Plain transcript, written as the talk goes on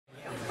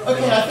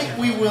Okay, I think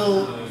we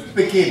will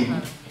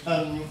begin.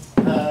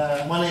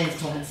 My name is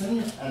Tom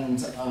Nickson,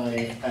 and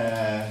I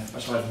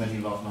specialise in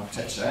medieval art and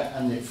architecture,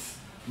 and it's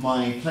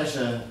my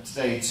pleasure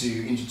today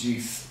to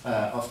introduce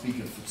our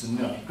speakers for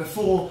tonight.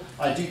 Before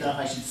I do that,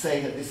 I should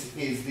say that this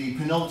is the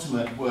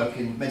penultimate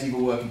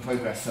medieval work in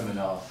progress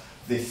seminar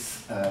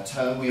this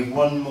term. We have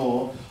one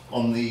more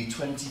on the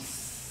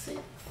 26th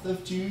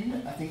of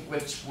June, I think,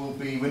 which will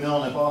be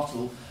Renana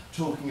Bartle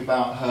talking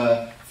about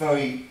her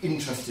very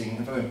interesting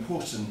and very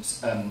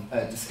important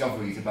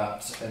discoveries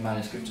about a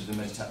manuscript of the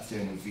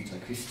Meditazione Vita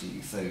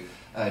Christi. So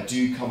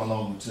do come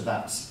along to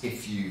that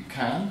if you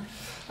can.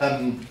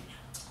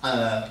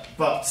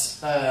 But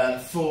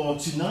for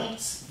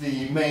tonight,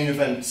 the main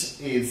event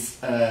is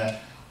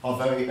our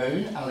very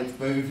own Alixe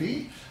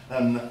Bovey.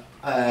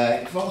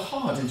 It's rather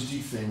hard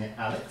introducing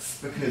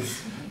Alixe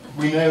because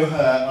we know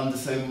her under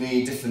so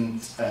many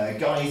different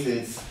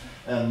guises.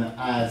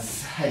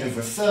 As head of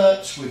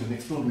research with an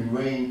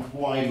extraordinary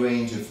wide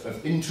range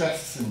of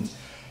interests and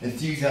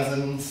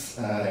enthusiasms,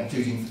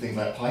 including things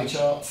like pie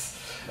charts.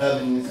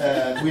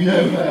 We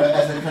know her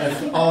as a kind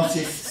of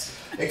artist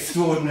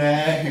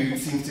extraordinaire who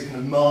seems to kind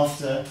of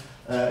master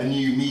a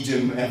new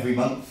medium every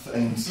month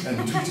and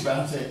tweet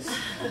about it.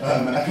 A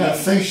kind of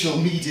social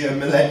media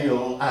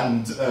millennial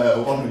and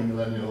wandering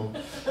millennial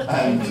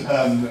and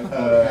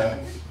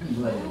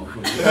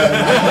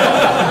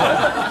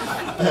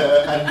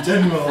and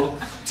general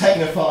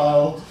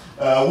technophile,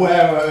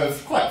 wearer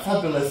of quite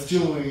fabulous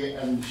jewellery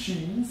and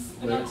shoes.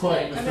 We're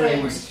quite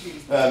afraid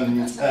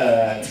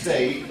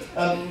today.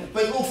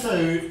 But also,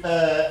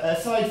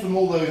 aside from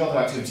all those other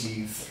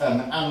activities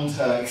and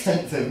her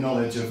extensive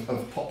knowledge of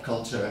pop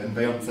culture and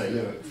Beyoncé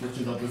lyrics, which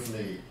is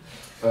obviously,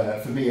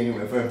 for me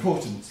anyway, very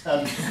important.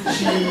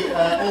 She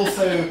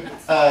also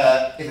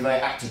is a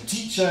very active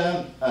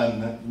teacher,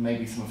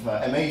 maybe some of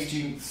her MA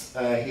students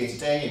here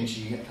today, and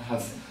she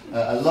has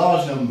a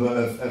large number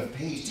of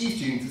PhD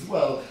students as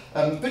well,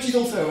 but she's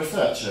also a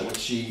researcher, which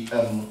she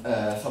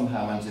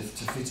somehow manages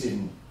to fit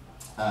in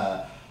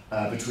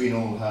between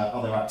all her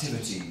other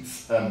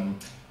activities.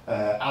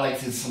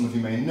 Alixe, as some of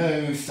you may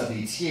know,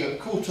 studied here at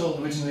Courtauld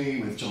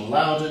originally with John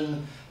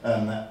Loudon,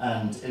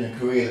 and in a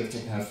career that's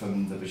taken her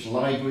from the British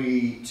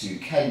Library to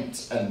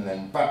Kent and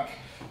then back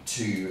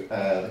to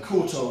the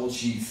Courtauld.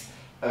 She's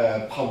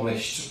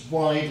published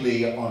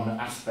widely on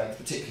aspects,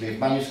 particularly of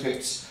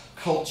manuscript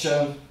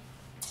culture.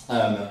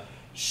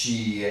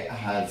 She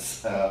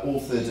has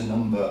authored a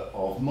number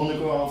of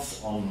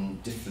monographs on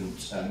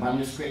different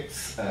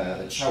manuscripts.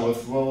 The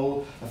Chaworth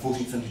Roll, a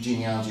 14th century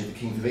genealogy of the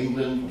Kings of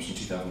England, published in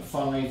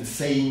 2005. The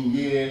same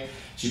year,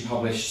 she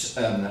published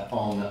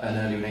on an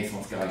early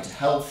Renaissance guide to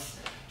health.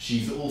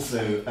 She's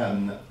also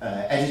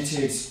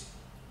edited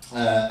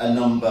a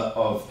number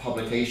of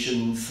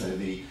publications, so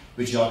the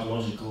British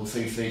Archaeological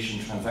Association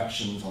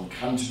Transactions on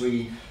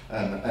Canterbury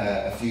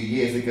a few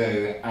years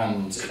ago,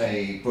 and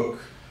a book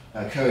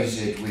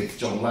co-edited with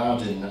John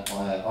Loudon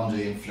under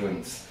the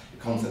influence, the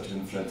concept of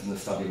influence in the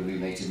study of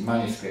illuminated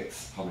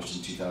manuscripts, published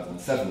in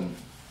 2007.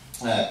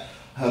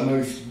 Her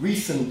most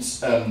recent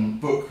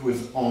book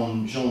was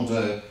on Jean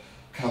de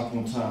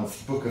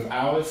Carpentin's Book of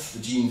Hours, The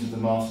Genes of the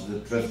Master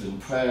of the Dresden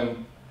Prayer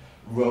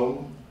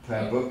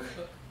Book,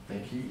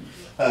 thank you,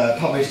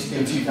 published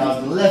in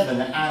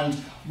 2011, and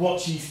what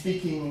she's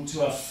speaking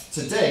to us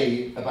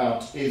today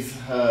about is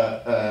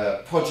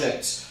her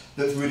project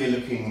that's really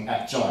looking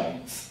at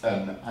giants,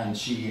 and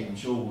she, I'm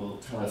sure, will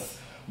tell us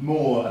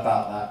more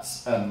about that.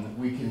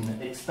 We can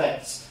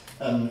expect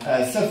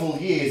several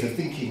years of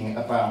thinking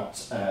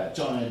about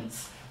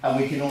giants, and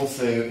we can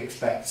also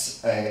expect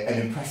an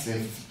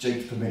impressive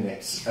jokes per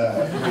minute.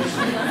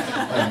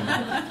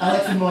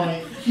 Alixe and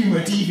my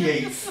humour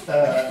deviates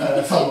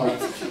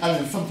somewhat,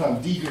 and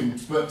sometimes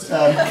deviant, but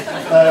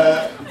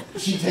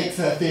she takes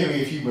her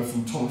theory of humour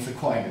from Thomas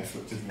Aquinas,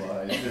 which is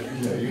why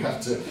you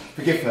have to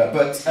forgive her.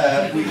 But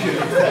we should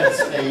expect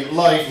a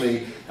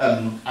lively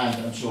and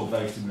I'm sure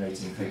very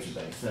stimulating play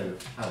today. So,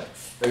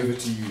 Alixe, over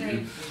to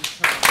you.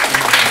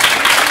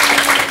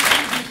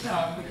 Thank you,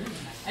 Tom.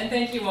 And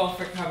thank you all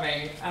for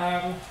coming.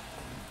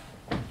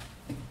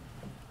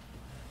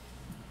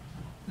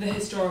 The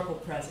historical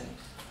present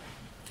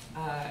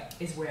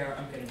is where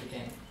I'm going to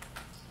begin.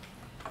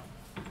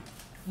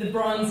 The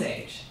Bronze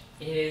Age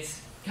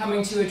is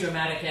coming to a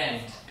dramatic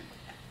end.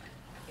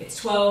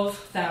 It's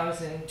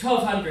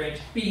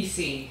 1200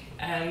 BC,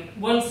 and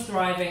once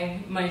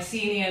thriving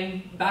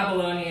Mycenaean,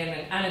 Babylonian,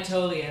 and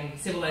Anatolian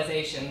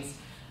civilizations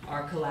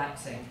are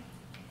collapsing.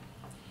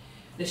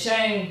 The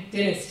Shang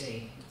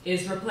dynasty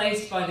is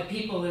replaced by the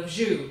people of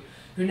Zhou,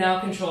 who now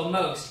control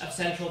most of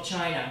central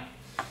China.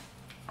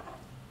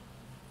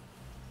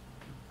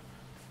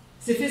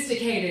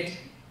 Sophisticated,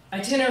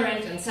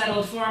 itinerant, and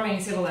settled farming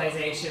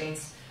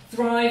civilizations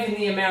thrive in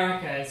the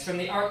Americas, from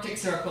the Arctic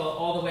Circle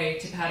all the way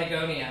to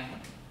Patagonia.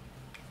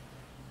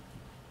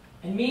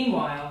 And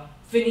meanwhile,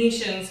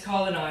 Phoenicians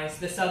colonize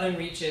the southern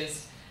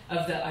reaches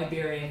of the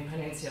Iberian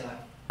Peninsula.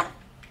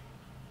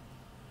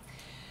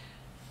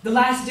 The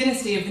last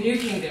dynasty of the New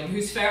Kingdom,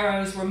 whose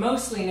pharaohs were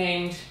mostly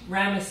named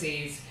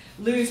Ramesses,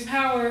 lose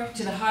power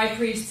to the high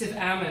priests of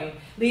Ammon,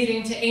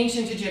 leading to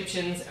ancient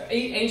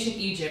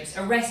Egypt's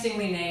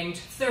arrestingly named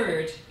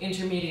Third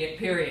Intermediate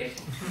Period.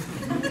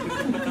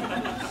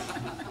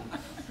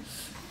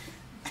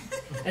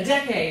 A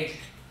decade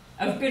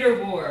of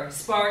bitter war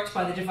sparked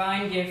by the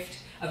divine gift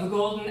of a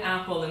golden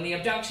apple and the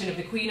abduction of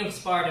the Queen of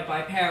Sparta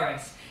by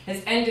Paris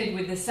has ended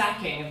with the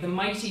sacking of the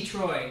mighty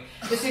Troy,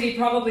 the city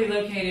probably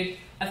located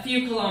a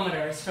few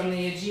kilometers from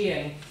the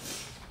Aegean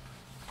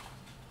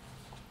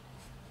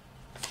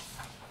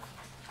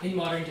in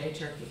modern-day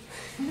Turkey.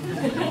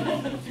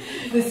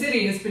 The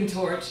city has been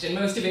torched and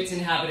most of its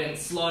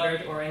inhabitants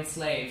slaughtered or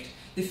enslaved,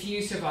 the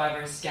few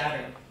survivors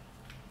scattered.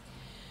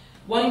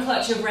 One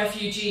clutch of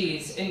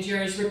refugees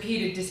endures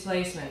repeated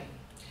displacement.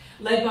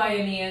 Led by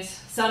Aeneas,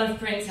 son of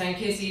Prince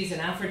Anchises and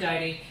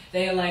Aphrodite,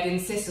 they alight in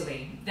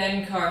Sicily,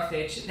 then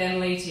Carthage, then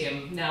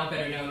Latium, now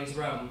better known as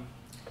Rome.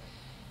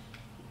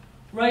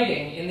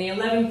 Writing in the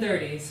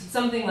 1130s,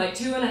 something like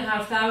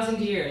 2,500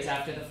 years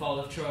after the fall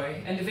of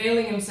Troy, and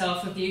availing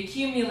himself of the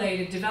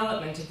accumulated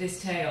development of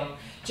this tale,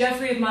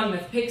 Geoffrey of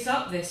Monmouth picks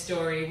up this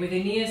story with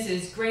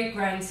Aeneas's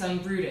great-grandson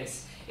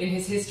Brutus in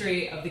his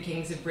History of the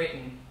Kings of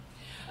Britain.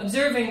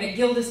 Observing that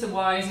Gildas the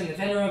Wise and the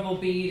Venerable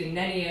Bede and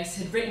Nennius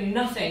had written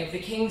nothing of the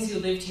kings who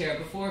lived here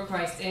before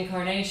Christ's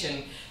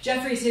incarnation,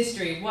 Geoffrey's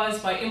history was,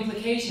 by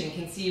implication,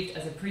 conceived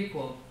as a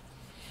prequel.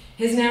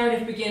 His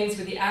narrative begins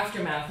with the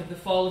aftermath of the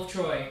fall of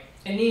Troy.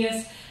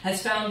 Aeneas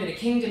has founded a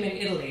kingdom in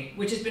Italy,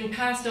 which has been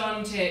passed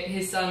on to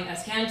his son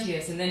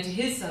Ascantius and then to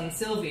his son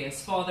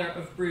Silvius, father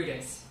of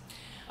Brutus.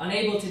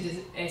 Unable to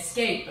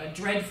escape a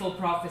dreadful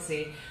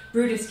prophecy,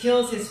 Brutus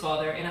kills his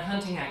father in a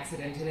hunting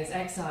accident and is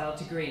exiled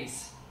to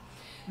Greece.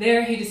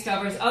 There he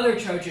discovers other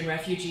Trojan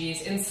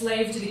refugees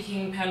enslaved to the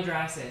king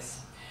Pandrasus.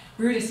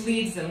 Brutus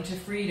leads them to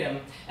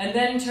freedom and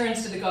then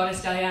turns to the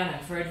goddess Diana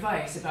for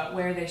advice about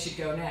where they should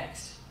go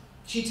next.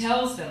 She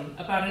tells them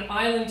about an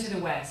island to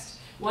the west,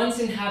 once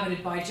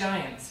inhabited by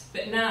giants,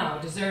 but now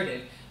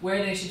deserted,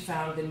 where they should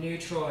found the new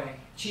Troy.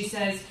 She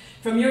says,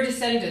 "From your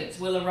descendants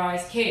will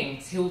arise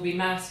kings who will be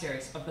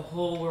masters of the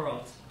whole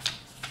world."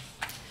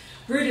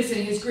 Brutus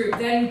and his group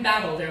then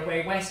battle their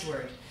way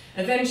westward.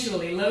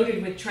 Eventually,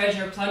 loaded with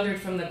treasure plundered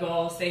from the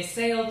Gauls, they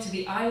sailed to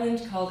the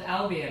island called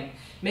Albion,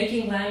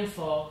 making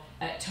landfall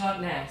at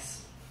Totnes.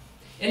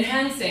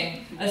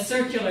 Enhancing a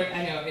circular...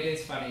 I know, it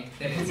is funny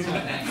that it's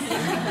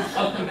Totnes.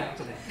 I'll come back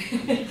to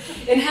that.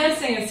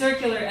 Enhancing a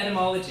circular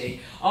etymology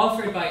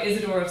offered by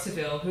Isidore of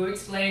Seville, who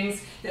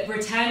explains that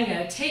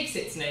Britannia takes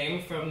its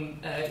name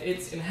from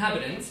its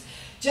inhabitants,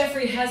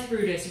 Geoffrey has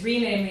Brutus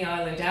rename the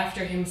island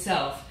after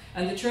himself,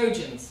 and the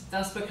Trojans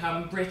thus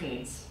become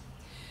Britons.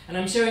 And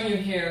I'm showing you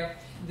here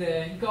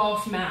the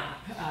Goth map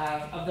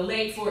of the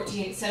late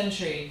 14th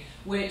century,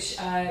 which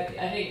I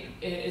think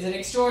is an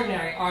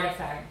extraordinary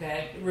artifact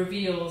that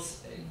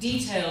reveals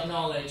detailed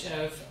knowledge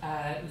of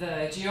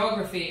the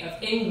geography of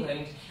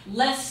England,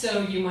 less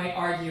so, you might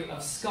argue,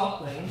 of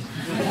Scotland.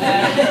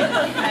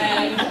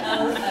 And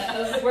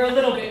we're a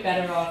little bit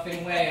better off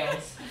in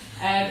Wales.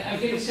 And I'm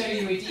going to show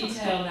you a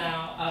detail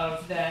now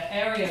of the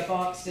area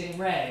boxed in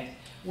red,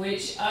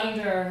 which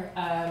under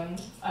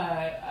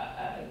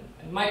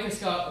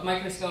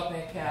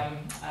microscopic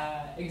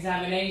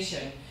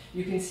examination,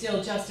 you can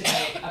still just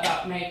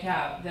about make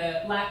out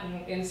the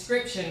Latin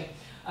inscription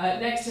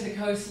next to the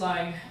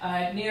coastline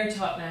near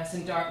Totnes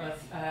and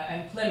Dartmouth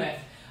and Plymouth,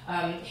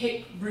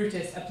 Hic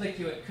Brutus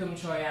applicuit cum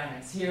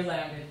Troianus. Here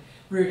landed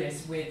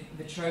Brutus with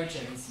the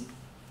Trojans.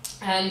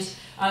 And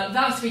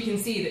thus we can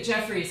see that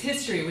Geoffrey's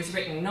history was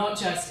written not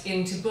just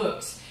into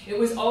books, it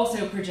was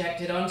also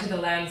projected onto the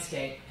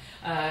landscape,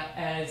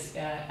 as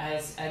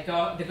the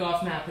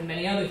Goth map and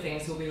many other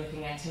things we'll be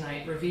looking at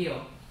tonight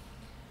reveal.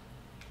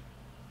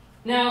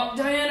 Now,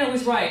 Diana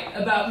was right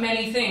about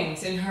many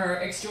things in her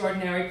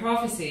extraordinary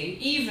prophecy,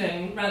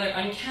 even rather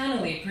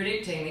uncannily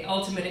predicting the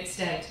ultimate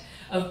extent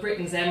of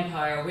Britain's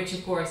empire, which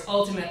of course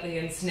ultimately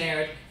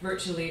ensnared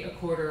virtually a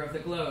quarter of the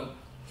globe.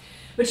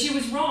 But she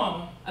was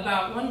wrong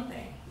about one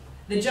thing.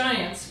 The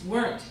giants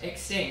weren't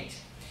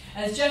extinct.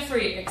 As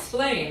Geoffrey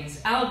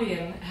explains,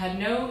 Albion had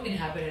no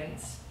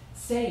inhabitants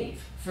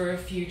save for a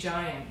few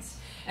giants.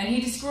 And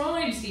he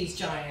describes these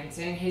giants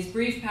in his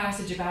brief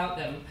passage about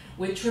them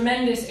with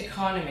tremendous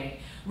economy,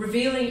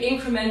 revealing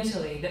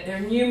incrementally that they're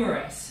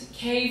numerous,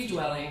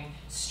 cave-dwelling,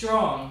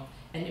 strong,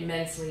 and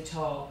immensely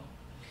tall.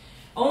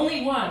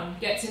 Only one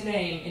gets a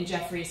name in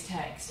Geoffrey's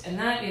text, and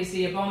that is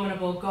the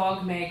abominable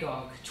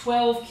Gog-Magog,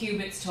 12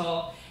 cubits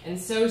tall and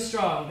so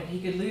strong that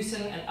he could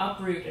loosen and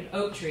uproot an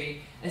oak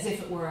tree as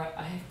if it were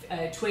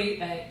a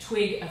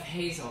twig of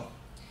hazel.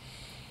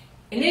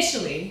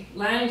 Initially,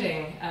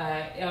 landing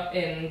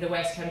in the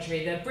West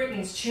Country, the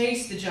Britons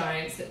chased the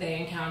giants that they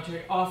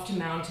encountered off to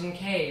mountain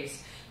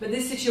caves, but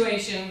this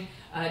situation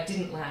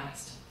didn't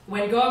last.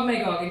 When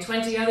Gog-Magog and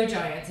 20 other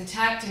giants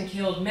attacked and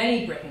killed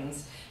many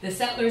Britons, the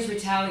settlers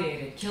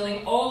retaliated,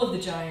 killing all of the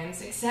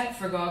giants except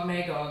for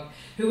Gog-Magog,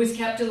 who was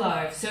kept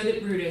alive so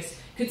that Brutus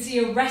could see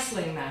a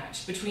wrestling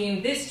match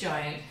between this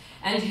giant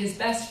and his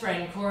best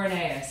friend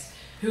Courtauld,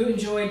 who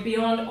enjoyed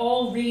beyond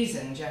all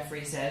reason,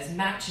 Geoffrey says,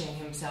 matching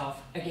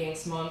himself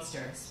against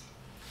monsters.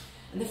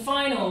 And the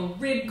final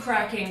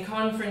rib-cracking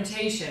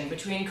confrontation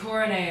between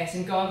Coroneus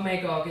and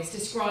Gog-Magog is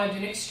described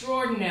in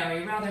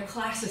extraordinary, rather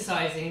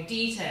classicizing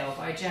detail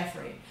by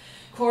Geoffrey.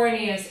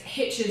 Coroneus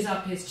hitches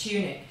up his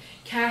tunic,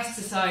 casts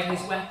aside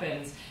his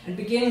weapons, and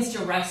begins to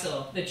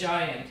wrestle the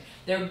giant,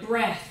 their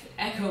breath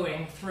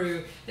echoing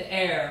through the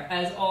air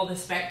as all the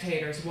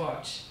spectators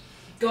watch.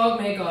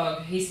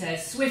 Gog-Magog, he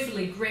says,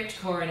 swiftly gripped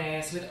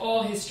Coroneus with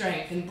all his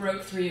strength and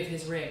broke 3 of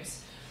his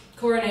ribs.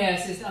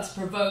 Coroneus is thus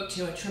provoked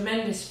to a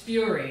tremendous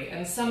fury,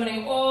 and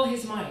summoning all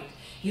his might,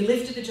 he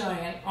lifted the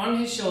giant on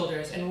his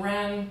shoulders and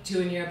ran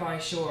to a nearby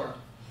shore.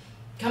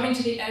 Coming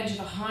to the edge of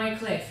a high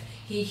cliff,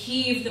 he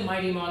heaved the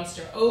mighty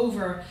monster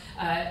over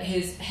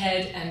his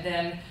head and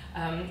then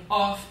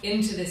off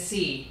into the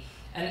sea.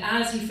 And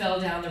as he fell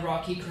down the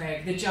rocky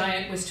crag, the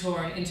giant was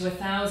torn into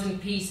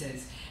 1,000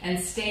 pieces and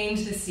stained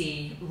the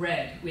sea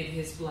red with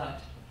his blood.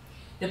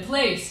 The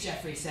place,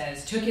 Geoffrey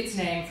says, took its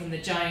name from the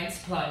giant's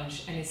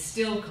plunge and is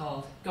still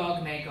called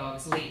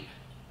Gog-Magog's Leap.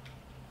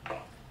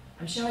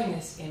 I'm showing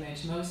this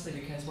image mostly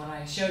because when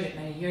I showed it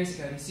many years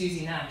ago to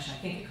Susie Nash, I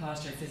think it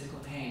caused her physical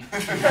pain.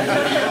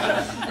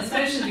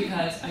 Especially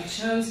because I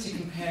chose to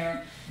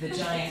compare the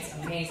giant's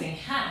amazing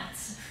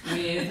hats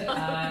with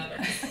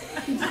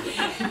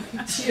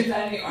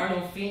Giovanni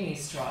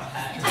Arnolfini's straw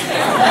hat.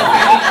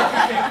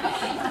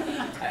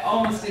 I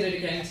almost did it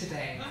again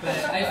today, but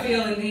I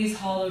feel in these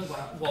hollowed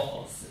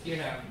walls, you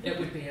know, it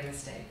would be a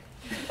mistake.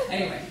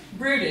 Anyway,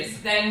 Brutus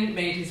then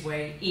made his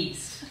way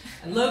east,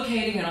 and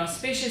locating an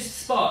auspicious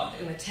spot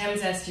in the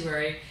Thames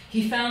estuary,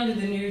 he founded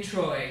the new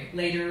Troy,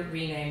 later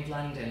renamed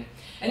London.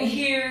 And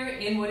here,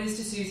 in what is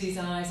to Susie's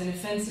eyes an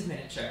offensive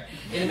miniature,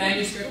 in a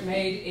manuscript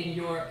made in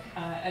York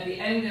at the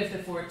end of the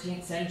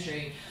 14th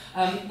century,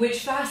 which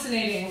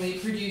fascinatingly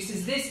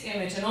produces this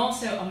image and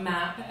also a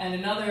map and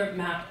another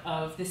map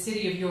of the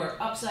city of York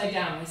upside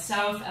down with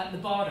south at the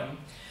bottom.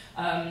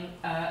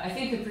 I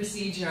think a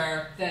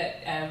procedure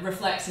that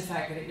reflects the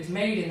fact that it was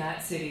made in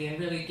that city and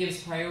really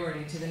gives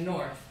priority to the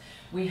north.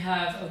 We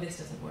have, oh, this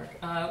doesn't work.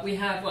 We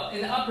have, well,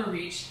 in the upper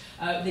reach,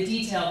 the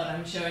detail that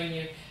I'm showing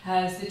you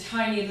has the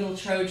tiny little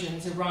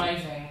Trojans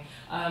arriving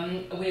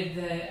with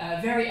the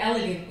very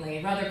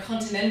elegantly, rather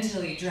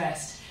continentally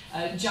dressed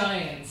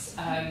giants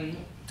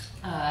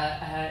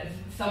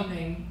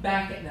thumping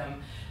back at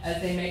them as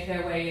they make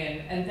their way in.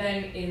 And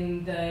then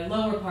in the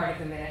lower part of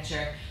the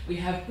miniature, we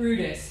have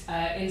Brutus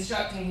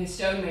instructing his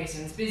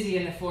stonemasons, busy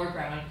in the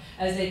foreground,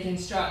 as they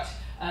construct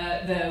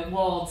the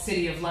walled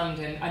city of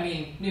London, I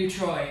mean New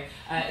Troy,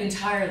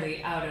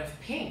 entirely out of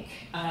pink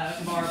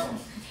marble.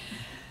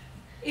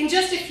 In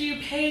just a few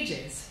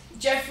pages,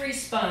 Geoffrey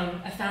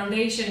spun a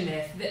foundation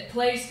myth that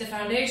placed the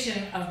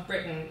foundation of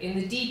Britain in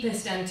the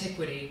deepest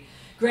antiquity,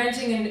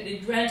 granting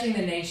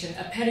the nation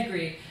a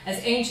pedigree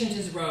as ancient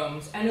as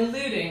Rome's, and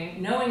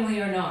alluding, knowingly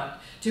or not,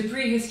 to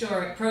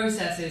prehistoric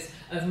processes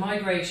of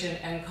migration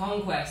and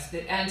conquest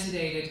that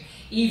antedated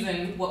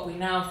even what we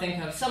now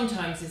think of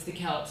sometimes as the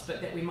Celts, but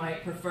that we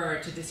might prefer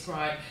to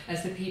describe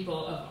as the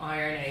people of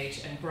Iron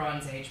Age and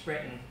Bronze Age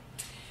Britain.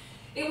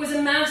 It was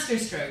a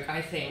masterstroke,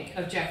 I think,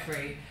 of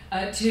Geoffrey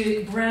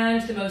to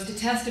brand the most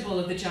detestable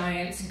of the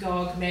giants,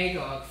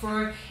 Gog-Magog,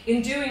 for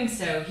in doing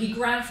so, he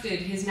grafted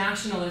his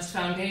nationalist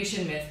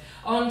foundation myth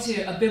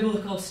onto a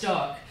biblical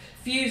stock,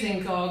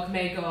 fusing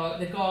Gog-Magog,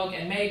 the Gog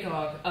and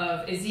Magog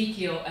of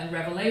Ezekiel and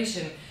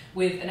Revelation,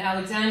 with an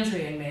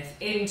Alexandrian myth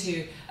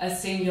into a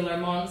singular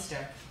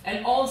monster,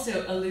 and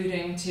also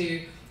alluding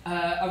to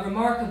a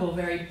remarkable,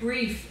 very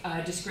brief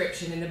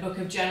description in the book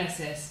of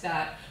Genesis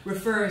that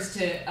refers to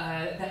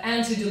the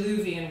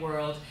antediluvian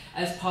world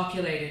as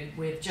populated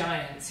with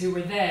giants, who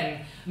were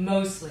then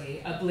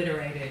mostly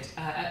obliterated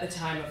at the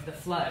time of the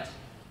flood.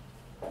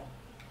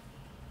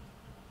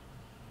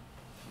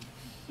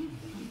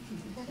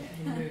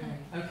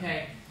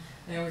 Okay,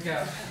 there we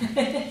go.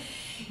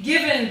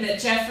 Given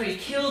that Geoffrey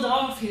killed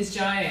off his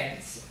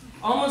giants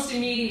almost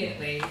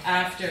immediately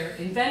after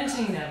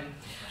inventing them,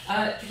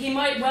 he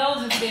might well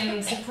have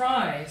been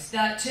surprised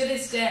that to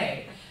this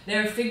day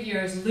their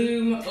figures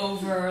loom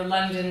over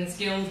London's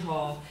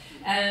Guildhall,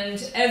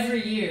 and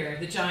every year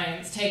the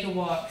giants take a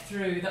walk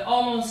through the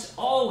almost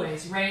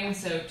always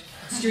rain-soaked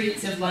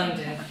streets of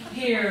London,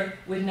 here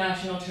with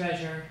National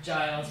Treasure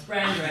Giles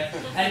Brandreth,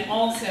 and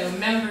also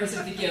members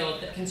of the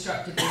guild that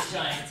constructed these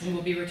giants, and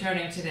we'll be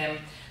returning to them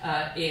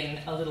in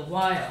a little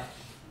while.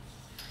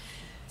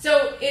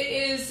 So it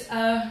is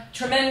a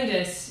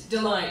tremendous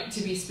delight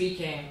to be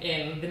speaking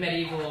in the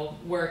Medieval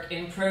Work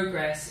in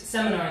Progress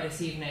seminar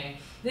this evening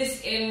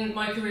This, in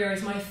my career,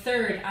 is my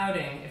third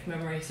outing, if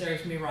memory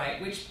serves me right,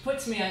 which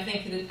puts me, I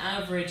think, at an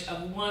average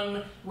of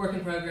one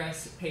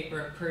work-in-progress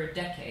paper per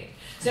decade.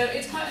 So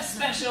it's quite a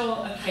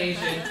special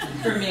occasion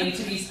for me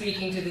to be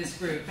speaking to this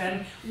group,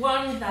 and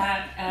one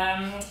that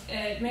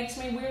it makes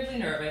me weirdly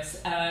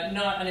nervous,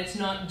 and it's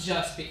not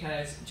just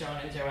because John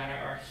and Joanna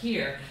are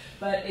here,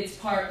 but it's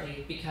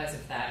partly because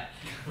of that.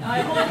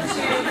 I want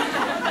to,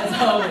 as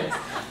always,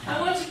 I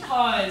want to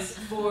pause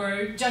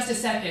for just a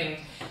second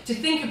to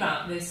think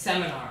about this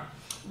seminar,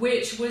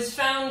 which was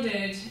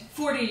founded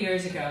 40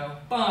 years ago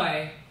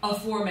by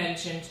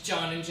aforementioned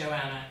John and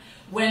Joanna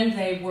when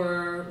they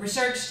were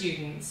research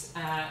students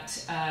at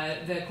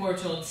the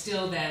Courtauld,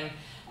 still then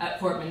at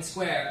Portman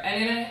Square.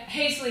 And in a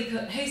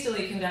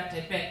hastily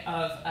conducted bit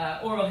of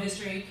oral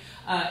history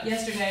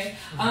yesterday,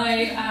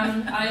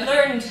 I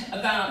learned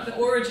about the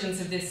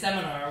origins of this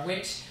seminar,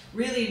 which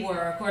really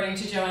were, according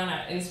to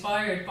Joanna,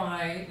 inspired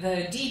by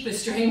the deep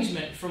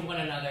estrangement from one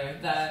another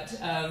that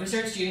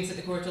research students at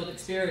the Courtauld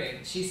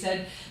experienced. She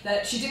said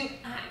that she didn't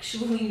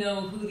actually know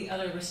who the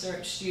other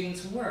research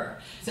students were.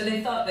 So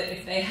they thought that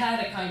if they had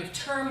a kind of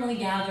termly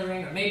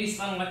gathering, or maybe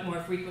somewhat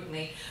more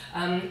frequently,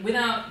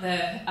 without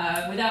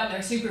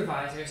their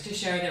supervisors to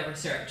share their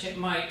research, it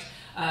might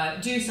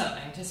do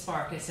something to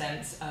spark a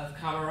sense of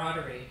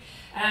camaraderie.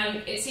 And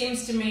it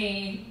seems to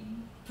me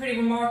pretty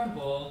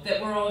remarkable that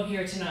we're all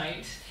here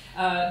tonight,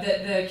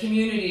 that the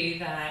community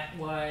that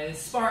was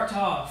sparked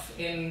off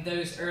in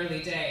those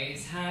early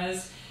days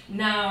has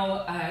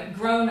now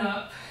grown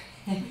up,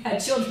 had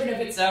children of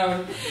its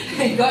own,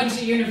 gone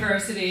to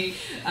university,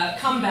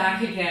 come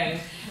back again,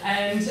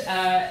 and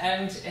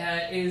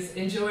is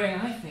enjoying,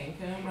 I think,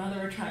 a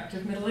rather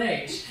attractive middle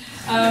age.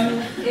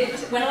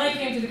 When I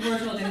came to the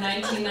Courtauld in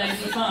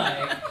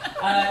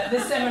 1995, the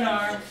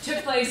seminar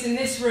took place in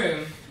this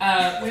room,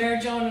 where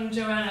John and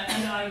Joanna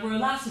and I were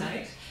last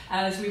night,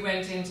 as we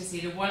went in to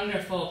see the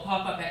wonderful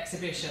pop-up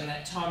exhibition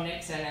that Tom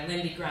Nickson and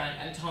Lindy Grant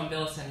and Tom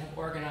Bilson have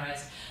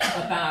organised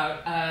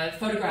about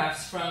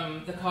photographs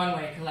from the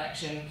Conway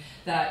collection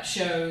that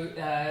show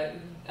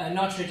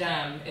Notre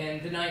Dame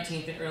in the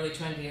 19th and early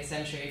 20th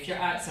century. If you're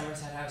at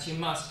Somerset House, you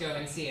must go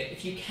and see it.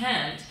 If you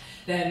can't,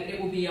 then it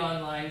will be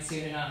online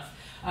soon enough.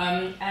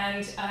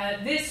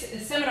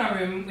 This seminar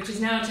room, which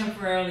is now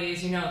temporarily,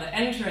 as you know, the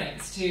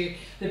entrance to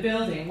the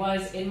building,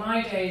 was, in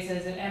my days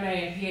as an MA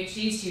and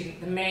PhD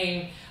student, the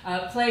main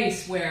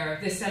place where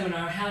this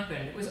seminar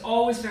happened. It was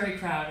always very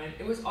crowded,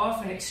 it was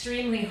often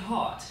extremely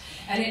hot,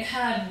 and it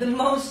had the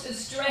most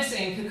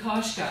distressing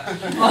Kokoschka on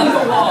the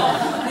wall,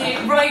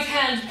 the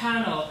right-hand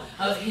panel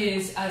of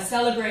his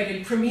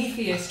celebrated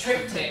Prometheus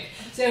triptych.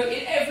 So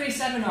in every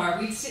seminar,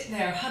 we'd sit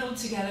there huddled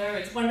together.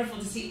 It's wonderful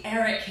to see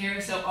Eric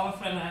here, so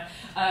often a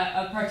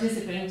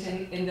participant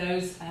in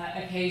those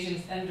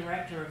occasions and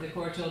director of the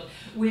Courtauld,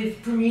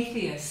 with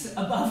Prometheus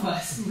above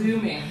us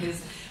looming,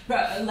 his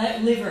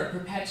liver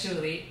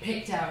perpetually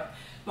picked out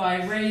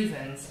by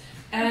ravens.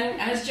 And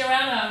as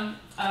Joanna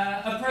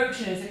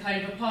approaches a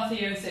kind of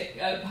apotheosis,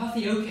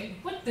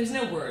 there's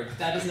no word,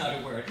 that is not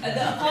a word,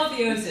 the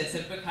apotheosis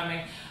of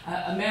becoming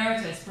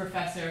emeritus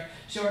professor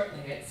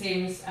shortly, it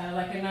seems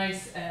like a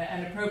nice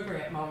and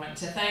appropriate moment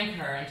to thank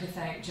her and to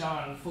thank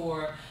John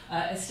for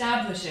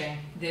establishing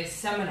this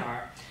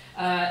seminar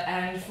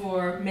and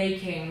for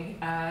making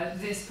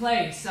this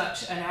place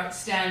such an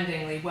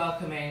outstandingly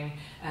welcoming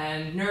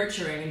and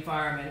nurturing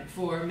environment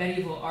for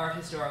medieval art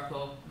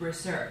historical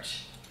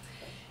research.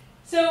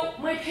 So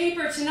my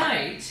paper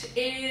tonight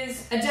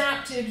is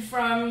adapted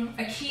from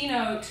a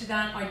keynote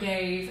that I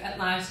gave at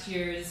last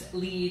year's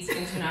Leeds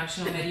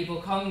International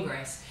Medieval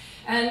Congress.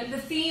 And the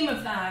theme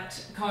of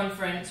that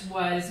conference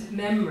was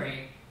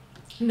memory.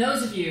 And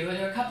those of you, and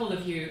there are a couple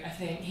of you, I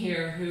think,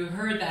 here who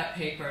heard that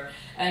paper,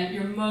 and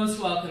you're most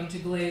welcome to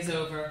glaze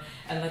over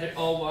and let it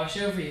all wash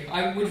over you.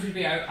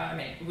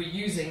 We're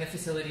using the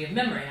facility of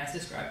memory as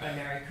described by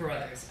Mary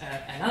Carruthers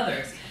and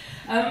others.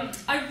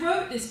 I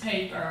wrote this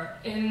paper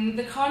in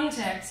the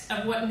context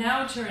of what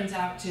now turns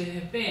out to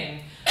have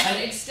been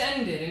an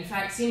extended, in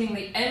fact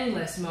seemingly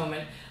endless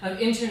moment of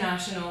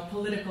international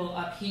political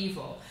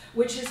upheaval,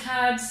 which has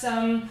had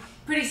some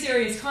pretty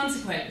serious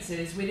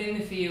consequences within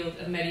the field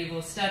of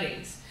medieval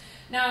studies.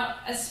 Now,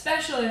 as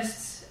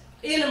specialists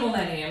in a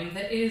millennium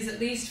that is,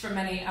 at least for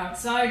many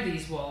outside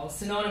these walls,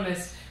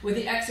 synonymous with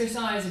the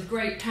exercise of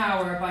great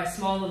power by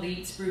small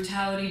elites,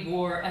 brutality,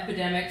 war,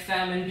 epidemic,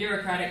 famine,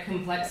 bureaucratic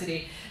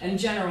complexity, and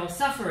general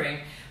suffering,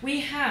 we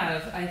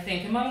have, I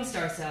think, amongst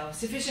ourselves,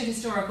 sufficient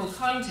historical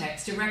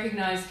context to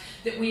recognize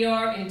that we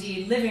are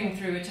indeed living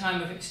through a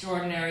time of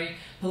extraordinary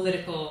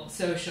political,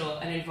 social,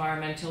 and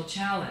environmental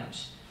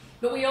challenge.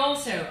 But we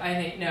also, I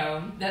think,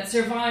 know that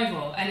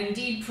survival and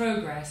indeed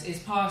progress is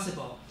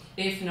possible,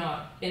 if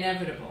not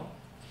inevitable.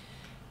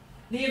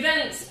 The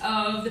events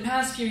of the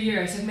past few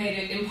years have made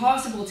it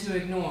impossible to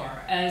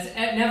ignore, as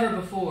never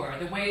before,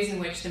 the ways in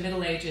which the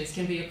Middle Ages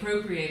can be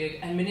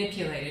appropriated and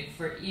manipulated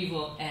for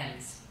evil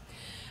ends.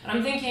 And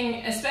I'm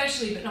thinking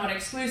especially, but not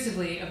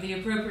exclusively, of the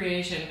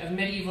appropriation of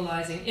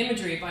medievalizing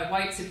imagery by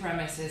white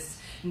supremacists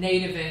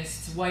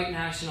nativists, white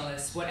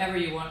nationalists, whatever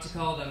you want to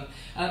call them,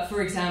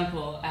 for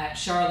example, at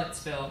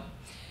Charlottesville.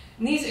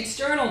 And these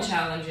external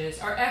challenges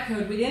are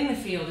echoed within the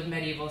field of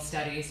medieval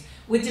studies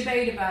with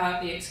debate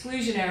about the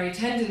exclusionary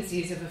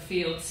tendencies of a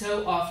field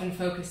so often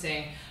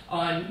focusing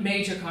on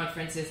major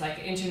conferences like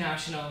the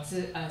International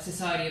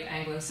Society of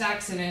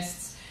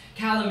Anglo-Saxonists,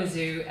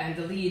 Kalamazoo, and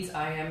the Leeds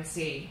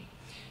IMC.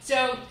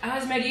 So,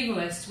 as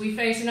medievalists, we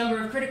face a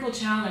number of critical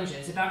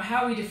challenges about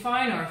how we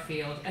define our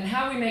field and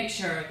how we make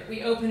sure that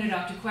we open it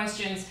up to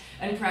questions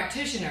and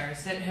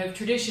practitioners that have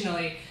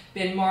traditionally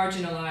been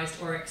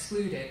marginalized or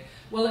excluded,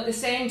 while at the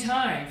same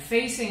time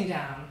facing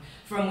down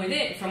from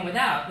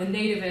without, the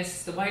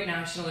nativists, the white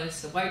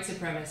nationalists, the white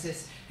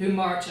supremacists who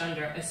march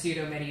under a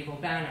pseudo-medieval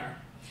banner.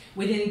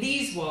 Within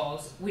these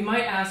walls, we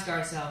might ask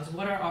ourselves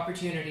what our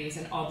opportunities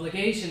and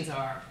obligations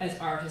are as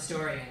art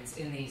historians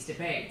in these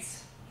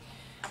debates.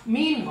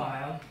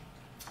 Meanwhile,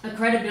 a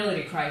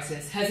credibility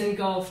crisis has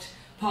engulfed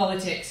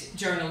politics,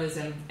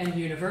 journalism, and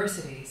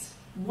universities.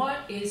 What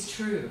is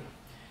true?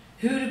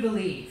 Who to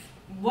believe?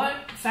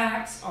 What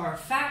facts are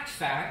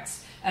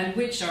facts and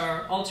which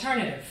are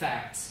alternative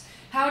facts?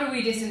 How do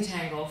we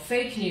disentangle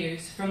fake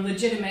news from the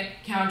legitimate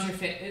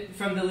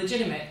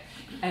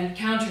and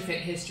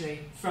counterfeit history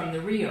from the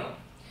real?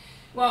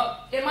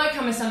 Well, it might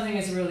come as something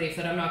as a relief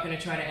that I'm not going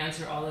to try to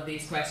answer all of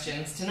these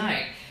questions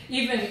tonight,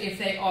 even if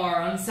they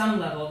are, on some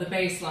level, the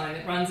baseline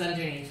that runs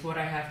underneath what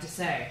I have to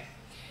say.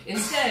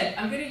 Instead,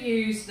 I'm going to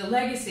use the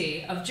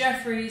legacy of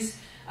Jeffrey's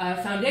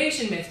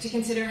foundation myth to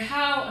consider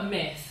how a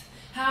myth,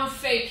 how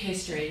fake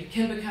history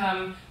can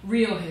become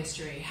real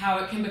history, how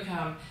it can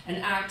become an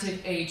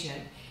active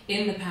agent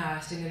in the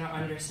past and in our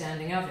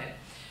understanding of it.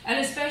 And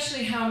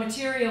especially how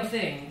material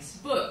things,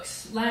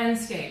 books,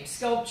 landscapes,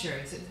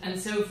 sculptures, and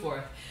so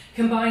forth,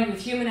 combined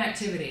with human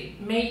activity,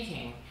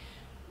 making,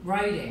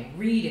 writing,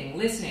 reading,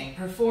 listening,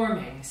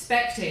 performing,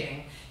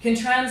 spectating, can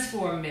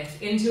transform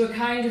myth into a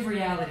kind of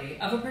reality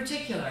of a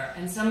particular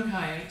and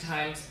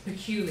sometimes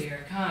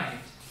peculiar kind.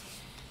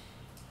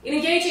 In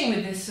engaging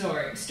with this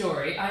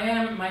story, I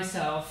am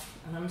myself,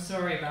 and I'm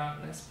sorry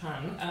about this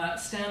pun,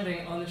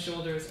 standing on the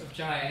shoulders of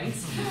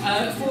giants.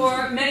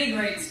 For many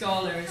great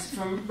scholars,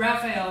 from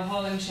Raphael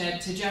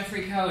Holinshed to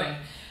Geoffrey Cohen,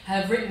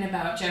 have written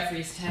about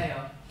Geoffrey's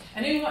tale.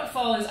 And in what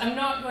follows, I'm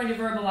not going to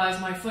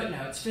verbalize my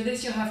footnotes. For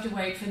this, you'll have to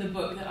wait for the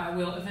book that I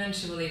will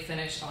eventually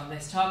finish on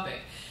this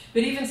topic.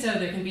 But even so,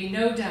 there can be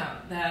no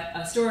doubt that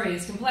a story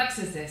as complex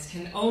as this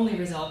can only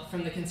result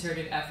from the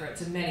concerted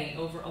efforts of many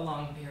over a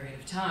long period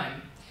of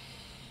time.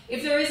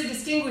 If there is a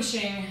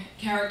distinguishing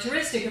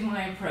characteristic of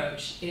my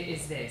approach, it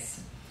is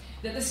this: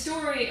 that the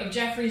story of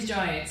Geoffrey's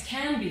giants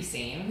can be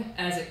seen,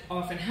 as it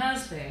often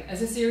has been,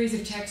 as a series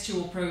of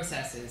textual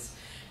processes,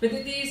 but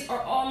that these are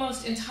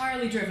almost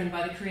entirely driven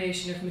by the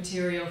creation of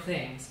material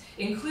things,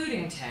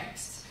 including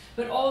texts,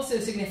 but also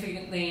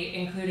significantly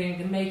including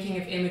the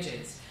making of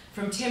images,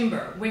 from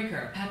timber,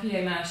 wicker,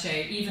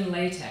 papier-mâché, even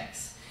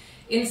latex,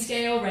 in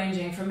scale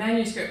ranging from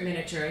manuscript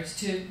miniatures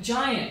to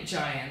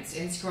giants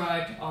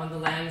inscribed on the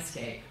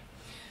landscape.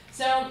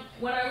 So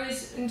when I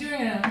was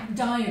doing a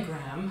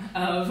diagram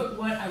of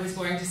what I was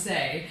going to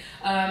say,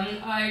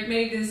 I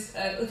made this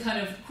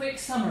kind of quick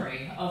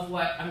summary of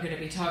what I'm going to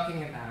be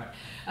talking about.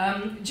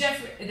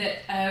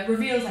 That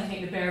reveals, I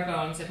think, the bare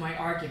bones of my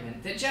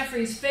argument, that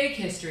Geoffrey's fake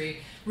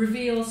history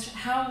reveals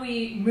how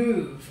we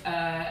move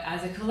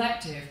as a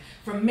collective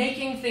from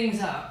making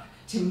things up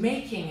to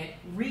making it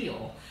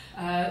real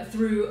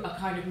through a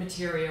kind of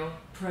material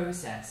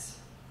process.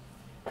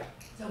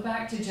 So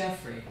back to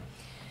Geoffrey.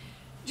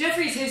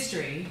 Geoffrey's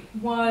history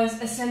was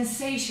a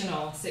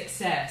sensational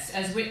success,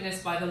 as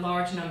witnessed by the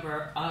large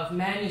number of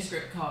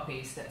manuscript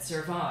copies that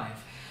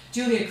survive.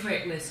 Julia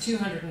Crick lists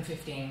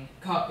 215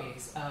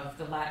 copies of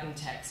the Latin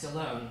text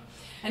alone,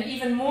 and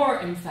even more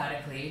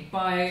emphatically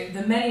by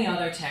the many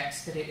other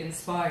texts that it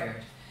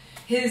inspired.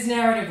 His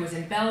narrative was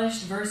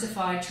embellished,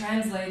 versified,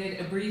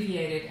 translated,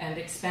 abbreviated, and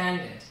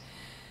expanded.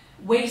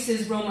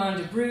 Wace's Roman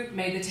de Brut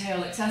made the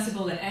tale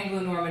accessible in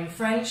Anglo-Norman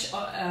French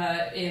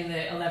in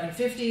the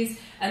 1150s,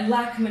 and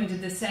Lachman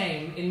did the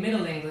same in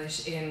Middle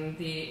English in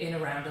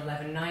around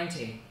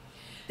 1190.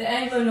 The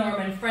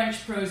Anglo-Norman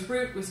French prose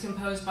brut was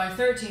composed by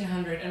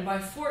 1300, and by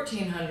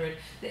 1400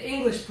 the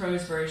English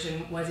prose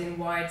version was in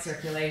wide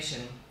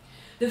circulation.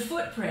 The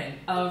footprint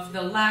of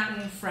the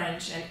Latin,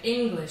 French, and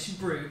English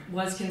brut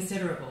was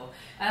considerable,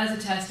 as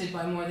attested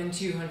by more than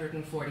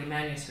 240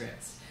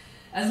 manuscripts.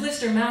 As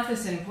Lister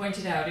Matheson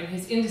pointed out in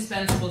his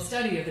indispensable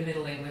study of the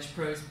Middle English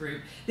prose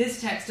brut, this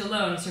text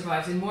alone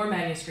survives in more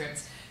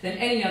manuscripts than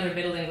any other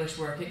Middle English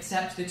work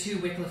except the two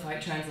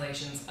Wycliffite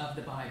translations of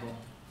the Bible.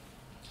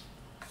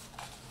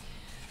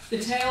 The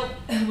tale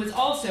was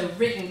also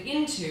written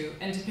into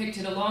and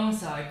depicted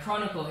alongside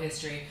chronicle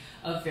histories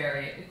of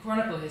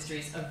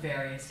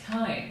various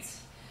kinds.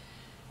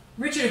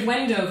 Richard of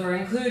Wendover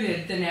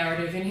included the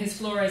narrative in his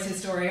Flores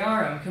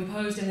Historiarum,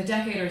 composed in the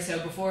decade or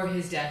so before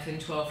his death in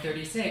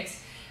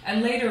 1236,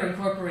 and later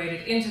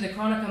incorporated into the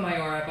Chronica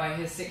Maiora by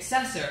his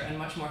successor and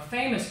much more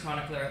famous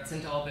chronicler at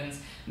St. Albans,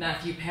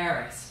 Matthew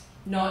Paris.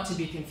 not to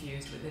be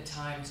confused with a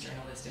Times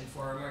journalist and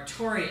former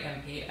Tory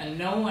MP, and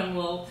no one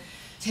will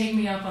take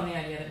me up on the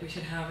idea that we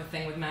should have a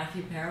thing with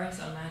Matthew Paris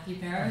on Matthew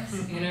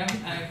Paris. You know,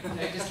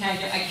 I just can't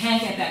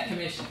get that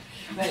commission,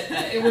 but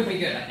it would be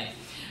good, I think.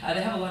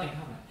 They have a lot in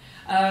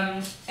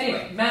common.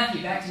 Anyway, back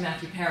to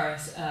Matthew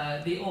Paris,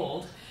 the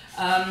Old,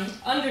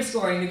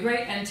 underscoring the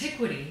great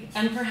antiquity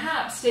and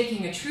perhaps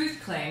staking a truth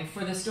claim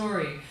for the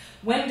story.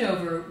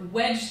 Wendover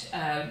wedged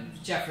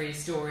Geoffrey's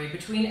story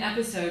between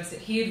episodes that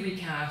he had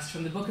recast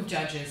from the Book of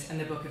Judges and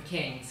the Book of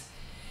Kings.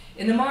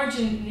 In the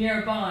margin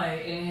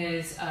nearby, in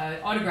his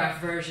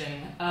autographed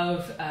version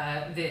of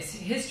this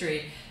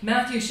history,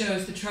 Matthew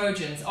shows the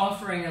Trojans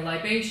offering a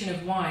libation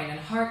of wine and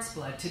heart's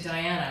blood to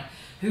Diana,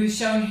 who's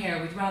shown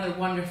here with rather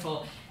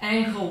wonderful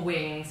ankle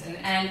wings and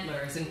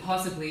antlers and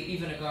possibly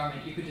even a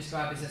garment you could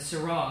describe as a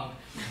sarong.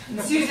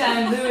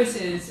 Suzanne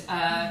Lewis's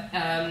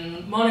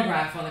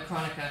monograph on the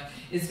Chronica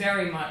is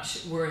very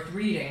much worth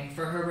reading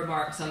for her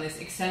remarks on this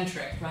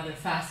eccentric, rather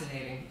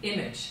fascinating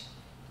image.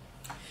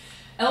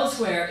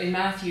 Elsewhere in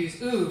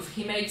Matthew's oeuvre,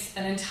 he makes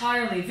an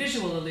entirely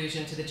visual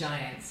allusion to the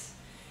giants.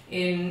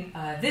 In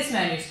this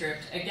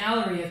manuscript, a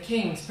gallery of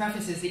kings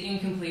prefaces the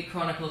incomplete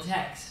chronicle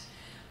text.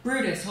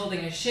 Brutus, holding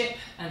a ship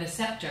and a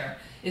scepter,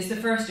 is the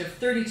first of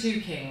 32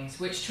 kings,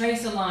 which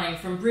trace a line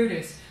from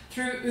Brutus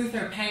through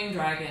Uther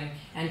Pendragon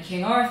and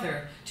King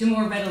Arthur to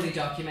more readily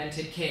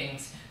documented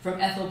kings, from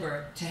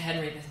Ethelbert to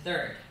Henry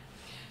III.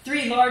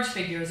 3 large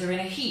figures are in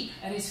a heap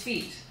at his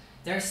feet.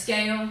 Their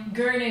scale,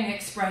 gurning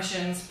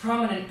expressions,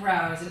 prominent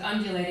brows, and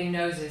undulating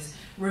noses,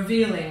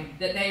 revealing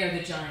that they are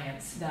the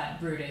giants that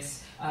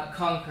Brutus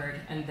conquered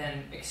and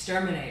then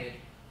exterminated.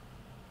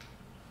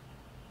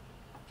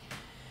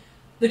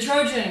 The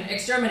Trojan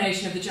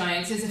extermination of the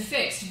giants is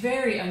affixed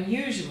very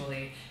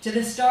unusually to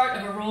the start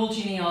of a royal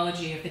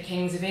genealogy of the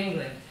kings of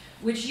England,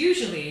 which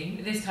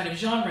usually, this kind of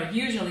genre,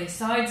 usually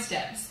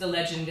sidesteps the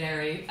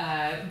legendary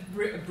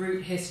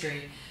brute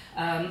history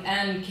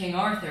and King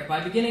Arthur by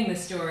beginning the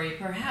story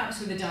perhaps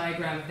with a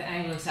diagram of the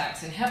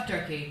Anglo-Saxon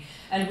heptarchy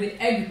and with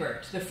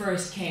Egbert, the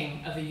first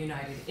king of a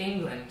united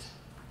England.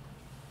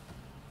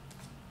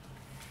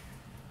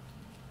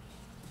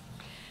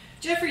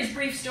 Geoffrey's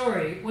brief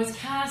story was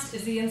cast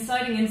as the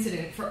inciting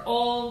incident for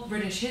all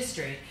British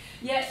history,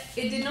 yet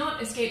it did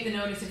not escape the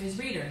notice of his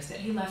readers that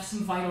he left some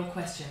vital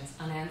questions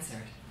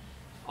unanswered.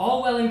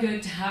 All well and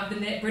good to have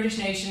the British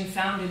nation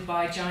founded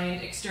by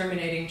giant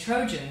exterminating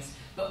Trojans,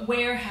 but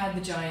where had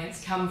the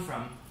giants come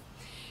from?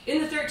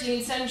 In the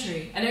 13th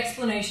century, an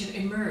explanation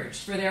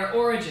emerged for their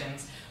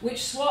origins,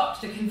 which swapped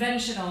the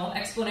conventional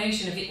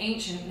explanation of the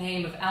ancient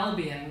name of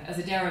Albion as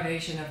a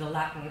derivation of the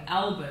Latin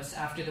albus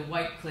after the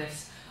white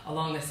cliffs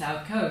along the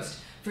south coast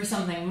for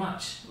something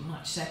much,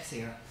 much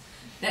sexier.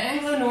 The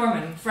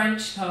Anglo-Norman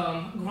French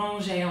poem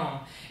Grand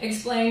Géant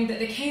explained that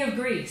the king of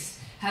Greece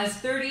has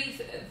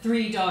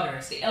 33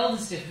 daughters, the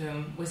eldest of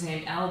whom was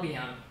named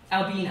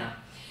Albina.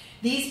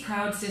 These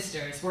proud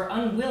sisters were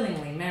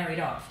unwillingly married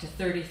off to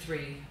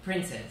 33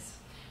 princes.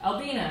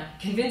 Albina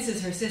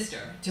convinces her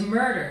sister to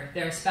murder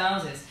their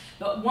spouses,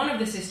 but one of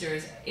the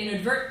sisters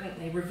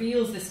inadvertently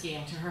reveals the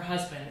scheme to her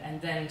husband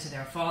and then to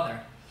their father.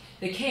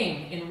 The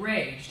king,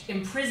 enraged,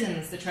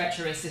 imprisons the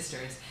treacherous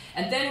sisters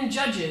and then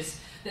judges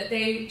that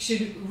they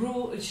should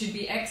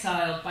be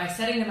exiled by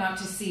setting them out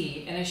to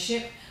sea in a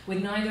ship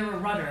with neither a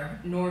rudder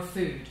nor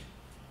food.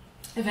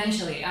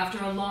 Eventually, after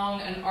a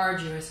long and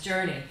arduous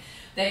journey,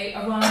 they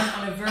arrive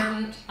on a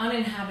verdant,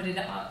 uninhabited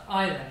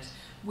island,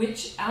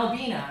 which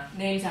Albina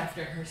names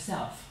after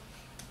herself.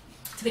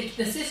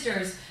 The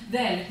sisters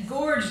then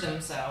gorge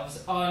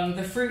themselves on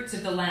the fruits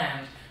of the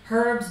land,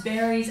 herbs,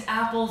 berries,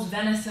 apples,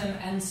 venison,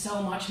 and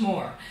so much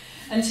more,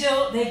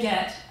 until they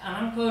get, and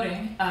I'm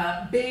quoting,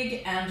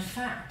 big and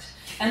fat.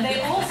 And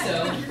they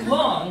also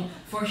long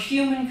for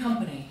human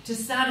company to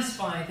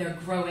satisfy their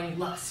growing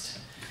lust.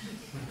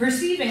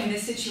 Perceiving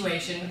this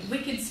situation,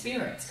 wicked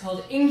spirits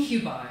called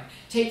incubi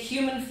take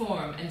human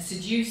form and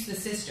seduce the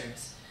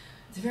sisters.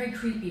 It's a very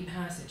creepy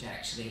passage,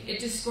 actually. It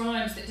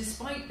describes that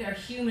despite their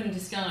human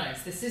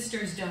disguise, the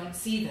sisters don't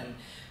see them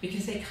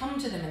because they come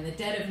to them in the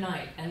dead of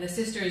night, and the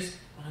sisters,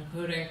 I'm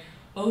quoting,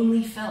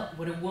 only felt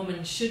what a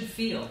woman should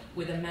feel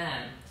with a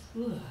man.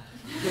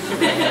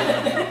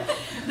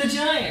 The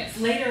giants,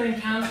 later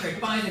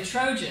encountered by the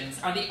Trojans,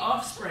 are the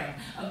offspring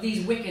of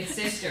these wicked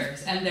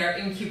sisters and their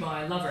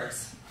incubi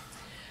lovers.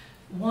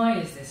 Why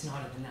is this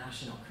not in the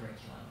national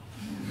curriculum?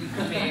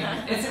 I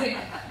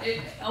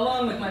mean,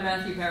 along with my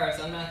Matthew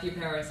Paris on Matthew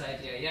Paris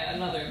idea, yet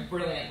another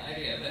brilliant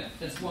idea that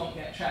just won't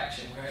get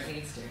traction where it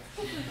needs to.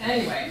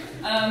 Anyway,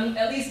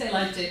 at least they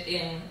liked it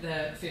in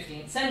the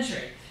 15th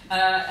century.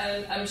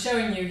 And I'm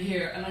showing you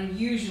here an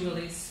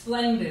unusually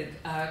splendid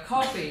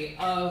copy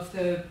of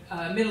the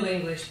Middle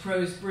English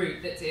prose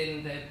brute that's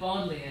in the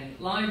Bodleian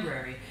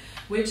Library,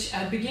 which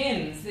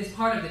begins this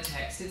part of the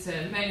text. It's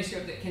a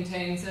manuscript that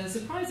contains a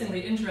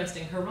surprisingly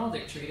interesting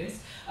heraldic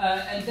treatise,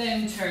 and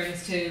then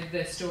turns to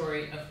the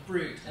story of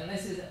Brute. And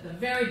this is at the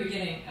very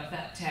beginning of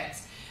that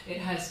text. It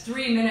has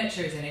 3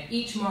 miniatures in it,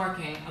 each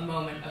marking a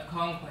moment of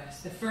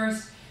conquest. The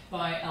first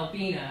by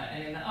Albina,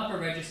 and in the upper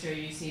register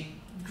you see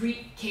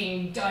Greek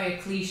king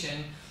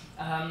Diocletian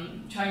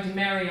trying to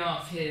marry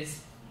off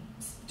his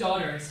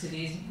daughters to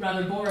these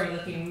rather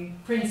boring-looking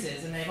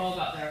princes, and they've all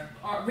got their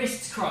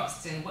wrists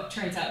crossed in what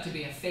turns out to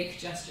be a fake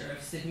gesture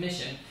of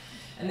submission.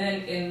 And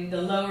then in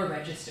the lower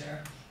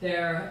register,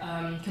 their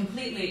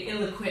completely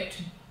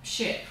ill-equipped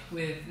ship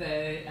with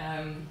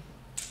no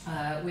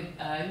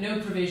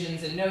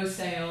provisions and no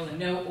sail and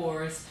no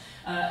oars,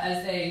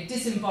 as they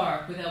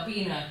disembark with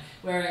Albina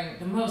wearing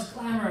the most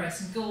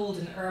glamorous gold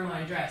and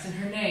ermine dress, and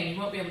her name, you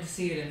won't be able to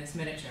see it in this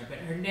miniature, but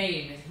her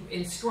name is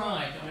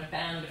inscribed on a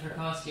band of her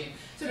costume,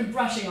 sort of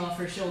brushing off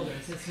her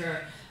shoulders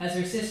as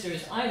her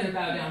sisters either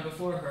bow down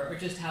before her or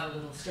just have a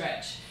little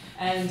stretch.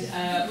 And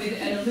with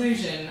an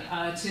allusion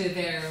to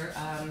their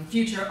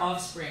future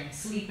offspring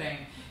sleeping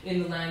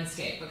in the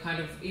landscape, a kind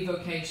of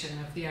evocation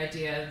of the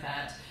idea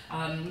that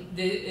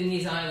in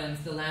these islands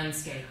the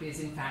landscape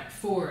is in fact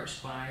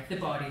forged by the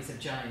bodies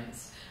of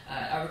giants.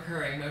 A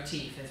recurring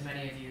motif, as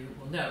many of you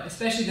will know,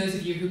 especially those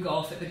of you who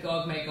golf at the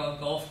Gog Magog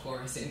golf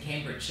course in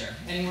Cambridgeshire.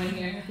 Anyone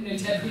here know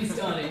Debbie's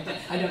Donning?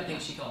 I don't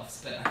think she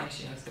golfs, but I think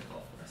she knows the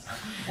golf course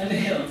and the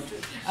hills.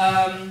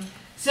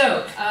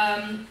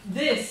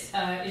 This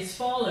is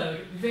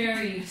followed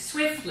very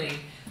swiftly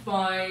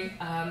by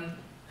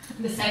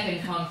the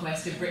second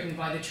conquest of Britain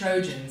by the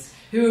Trojans,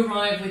 who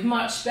arrive with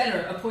much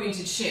better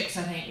appointed ships.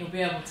 I think you'll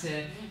be able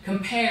to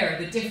compare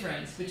the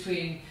difference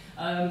between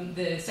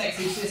the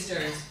sexy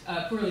sisters'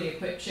 poorly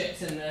equipped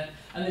ships and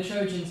the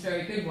Trojans'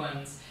 very good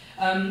ones.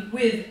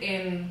 With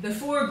in the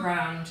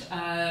foreground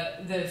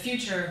the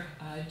future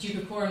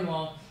Duke of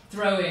Cornwall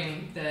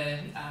throwing the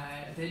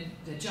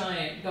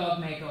giant Gog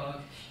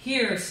Magog,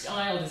 here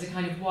styled as a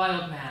kind of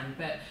wild man,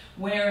 but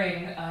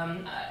wearing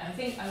I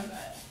think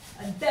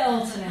a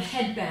belt and a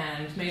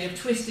headband made of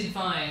twisted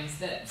vines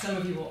that some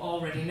of you will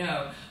already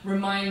know.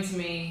 Reminds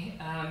me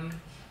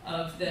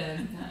of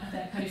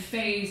that kind of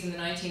phase in the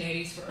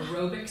 1980s for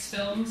aerobics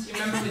films. You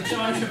remember with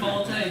John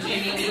Travolta and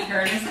Jamie Lee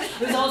Curtis?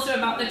 It was also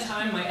about the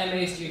time, my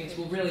MA students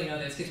will really know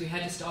this, because we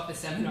had to stop a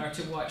seminar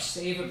to watch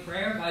Save a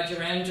Prayer by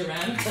Duran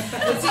Duran.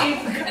 It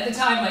seemed at the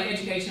time like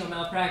educational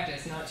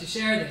malpractice not to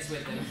share this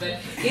with them. But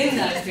in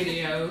that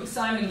video,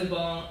 Simon Le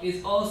Bon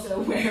is also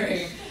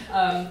wearing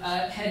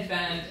a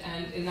headband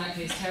and, in that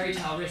case,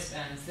 terry-towel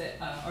wristbands that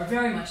are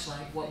very much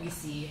like what we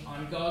see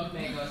on Gog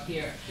Magog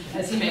here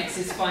as he makes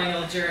his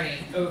final journey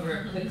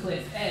over the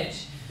cliff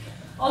edge.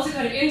 Also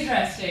kind of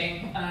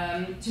interesting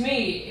to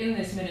me in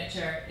this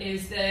miniature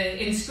is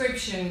the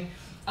inscription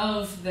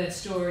of the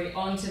story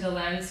onto the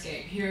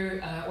landscape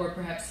here, or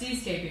perhaps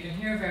seascape even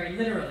here very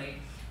literally,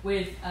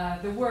 with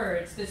the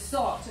words, the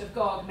sot of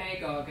Gog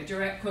Magog, a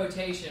direct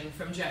quotation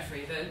from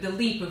Geoffrey, the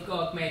leap of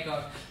Gog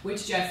Magog,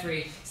 which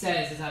Geoffrey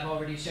says, as I've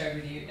already shared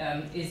with you,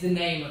 is the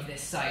name of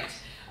this site.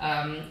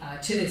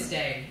 To this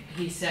day,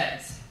 he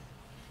says.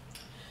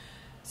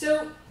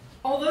 So,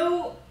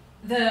 although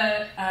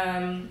the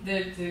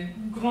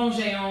Grand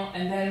Géant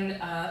and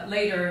then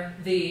later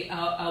the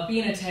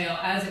Albina tale,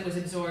 as it was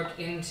absorbed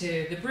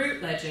into the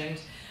Brute legend,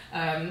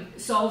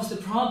 solves the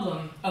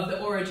problem of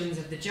the origins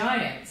of the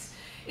giants,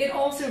 it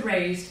also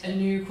raised a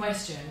new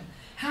question.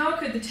 How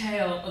could the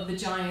tale of the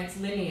giants'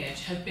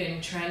 lineage have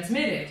been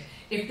transmitted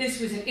if this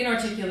was an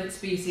inarticulate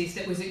species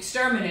that was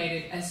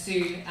exterminated as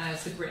soon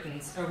as the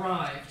Britons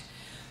arrived?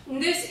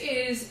 This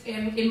is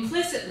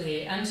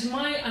implicitly, and to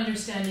my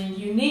understanding,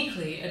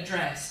 uniquely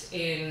addressed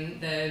in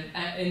the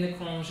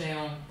Grand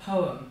Géant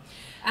poem.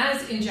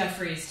 As in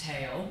Geoffrey's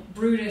tale,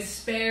 Brutus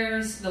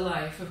spares the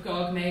life of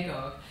Gog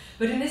Magog,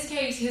 but in this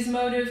case, his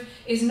motive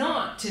is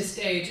not to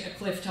stage a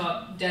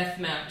clifftop death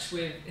match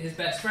with his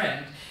best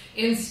friend.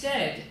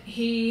 Instead,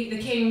 the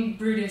king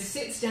Brutus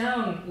sits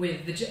down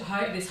with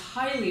this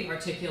highly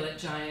articulate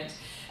giant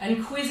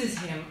and quizzes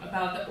him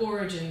about the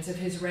origins of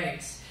his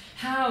race.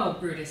 How,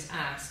 Brutus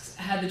asks,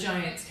 had the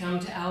giants come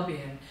to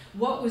Albion?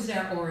 What was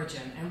their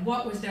origin, and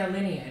what was their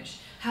lineage?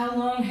 How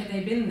long had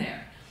they been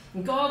there?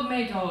 Gog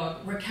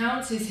Magog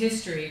recounts his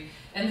history,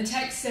 and the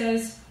text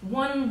says,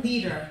 one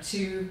leader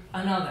to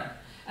another,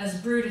 as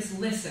Brutus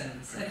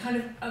listens.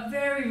 A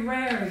very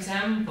rare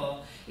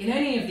example in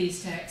any of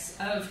these texts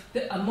of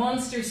a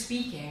monster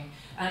speaking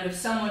and of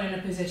someone in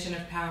a position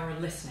of power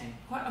listening.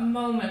 Quite a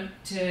moment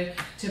to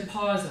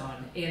pause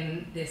on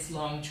in this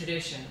long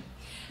tradition.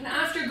 And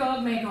after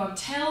Gog Magog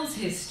tells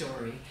his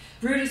story,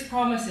 Brutus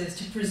promises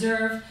to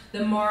preserve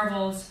the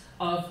marvels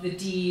of the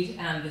deed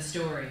and the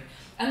story.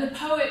 And the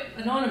poet,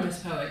 anonymous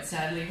poet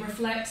sadly,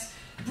 reflects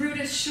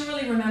Brutus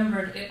surely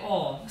remembered it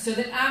all, so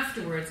that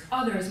afterwards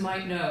others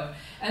might know,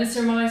 and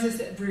surmises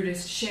that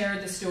Brutus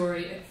shared the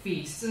story at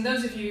feasts. And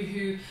those of you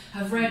who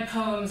have read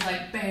poems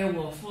like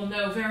Beowulf will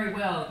know very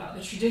well about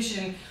the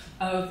tradition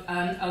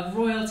of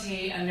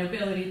royalty and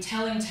nobility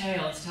telling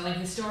tales, telling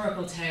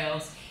historical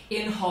tales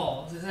in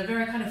halls. It's a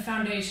very kind of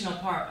foundational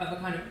part of a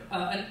kind of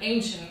an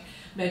ancient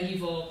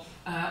medieval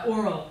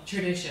oral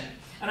tradition.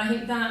 And I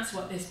think that's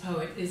what this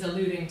poet is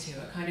alluding to,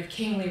 a kind of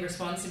kingly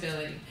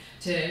responsibility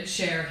to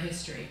share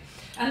history.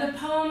 And the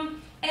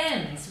poem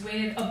ends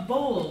with a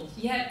bold,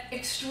 yet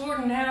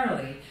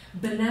extraordinarily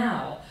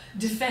banal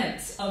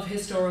defense of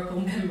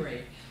historical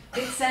memory.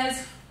 It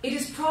says, "It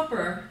is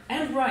proper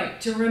and right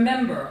to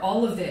remember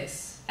all of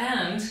this,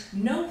 and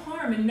no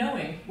harm in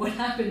knowing what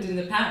happened in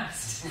the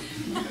past."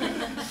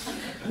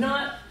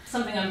 Not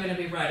something I'm going to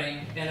be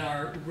writing in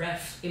our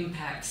ref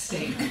impact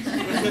statement.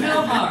 There's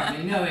no harm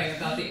in knowing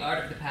about the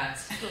art of the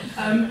past.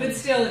 But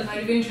still a kind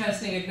of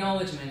interesting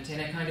acknowledgement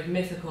in a kind of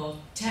mythical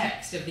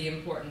text of the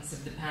importance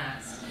of the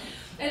past.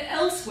 And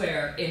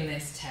elsewhere in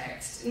this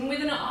text, and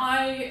with an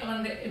eye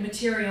on the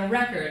material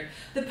record,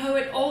 the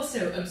poet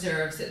also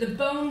observes that the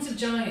bones of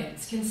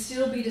giants can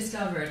still be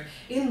discovered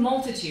in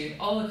multitude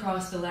all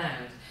across the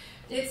land.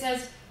 It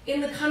says,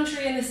 "In the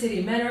country and the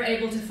city, men are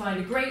able to find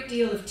a great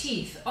deal of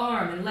teeth,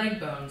 arm and leg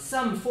bones,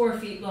 some 4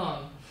 feet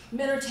long.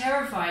 Men are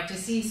terrified to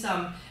see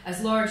some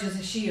as large as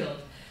a shield.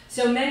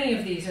 So many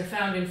of these are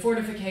found in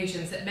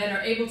fortifications that men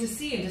are able to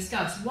see and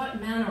discuss what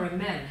manner of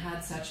men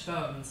had such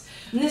bones."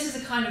 And this is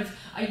a kind of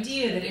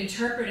idea that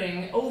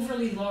interpreting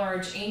overly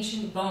large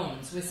ancient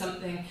bones was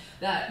something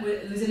that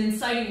was an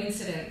inciting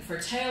incident for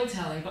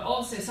tale-telling, but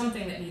also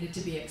something that needed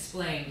to be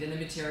explained in the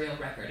material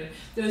record. And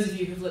those of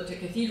you who've looked at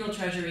cathedral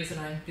treasuries,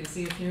 and I can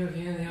see a few of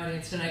you in the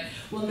audience tonight,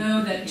 will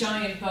know that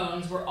giant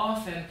bones were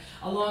often,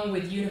 along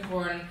with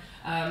unicorn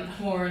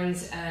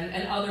horns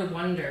and other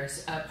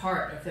wonders,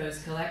 part of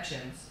those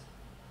collections.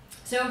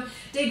 So,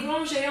 Des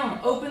Grands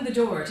Géants opened the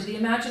door to the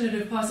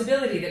imaginative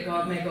possibility that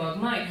Gog-Magog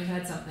might have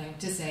had something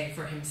to say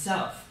for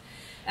himself.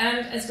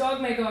 And as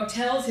Gog-Magog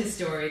tells his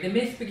story, the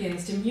myth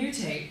begins to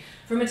mutate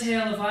from a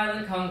tale of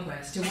violent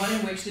conquest to one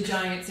in which the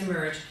giants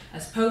emerge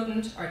as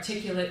potent,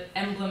 articulate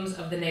emblems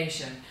of the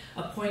nation,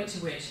 a point to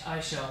which I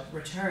shall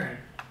return.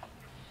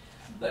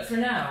 But for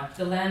now,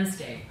 the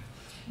landscape.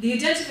 The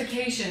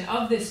identification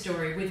of this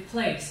story with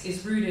place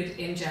is rooted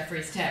in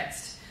Geoffrey's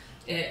text.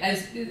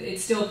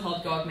 It's still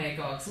called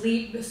Gog-Magog's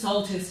Leap,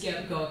 Saltus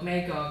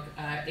Gog-Magog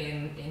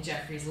in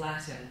Geoffrey's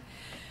Latin.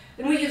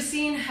 And we have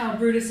seen how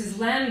Brutus's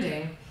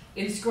landing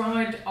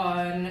inscribed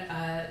on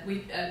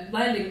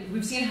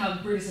we've seen how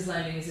Brutus's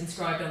landing is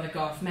inscribed on the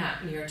Gough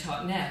map near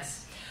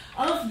Totnes.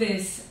 Of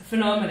this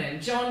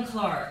phenomenon, John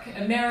Clarke,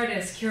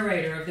 emeritus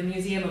curator of the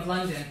Museum of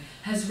London,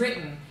 has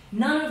written,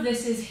 "None of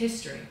this is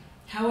history.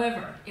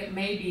 However, it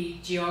may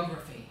be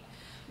geography."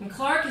 And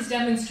Clarke has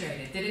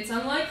demonstrated that it's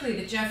unlikely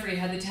that Geoffrey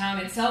had the town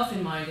itself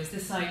in mind as the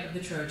site of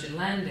the Trojan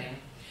landing.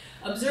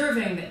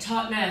 Observing that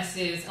Totnes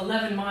is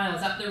 11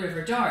 miles up the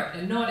River Dart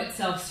and not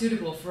itself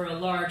suitable for a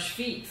large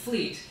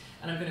fleet,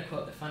 and I'm going to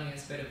quote the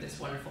funniest bit of this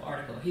wonderful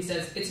article. He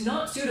says, "It's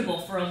not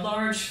suitable for a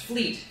large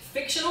fleet,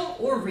 fictional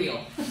or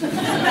real." I'm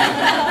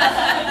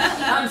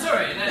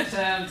sorry,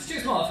 it's too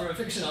small for a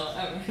fictional.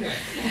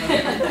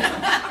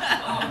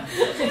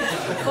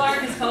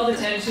 Clarke has called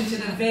attention to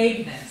the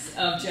vagueness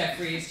of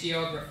Geoffrey's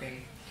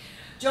geography.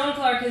 John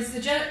Clarke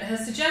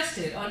has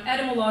suggested on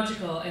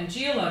etymological and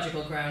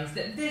geological grounds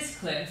that this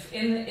cliff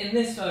in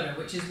this photo,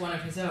 which is one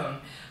of his own,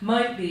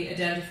 might be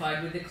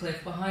identified with the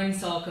cliff behind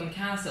Salcombe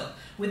Castle,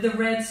 with the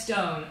red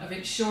stone of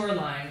its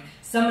shoreline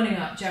summoning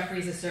up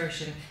Geoffrey's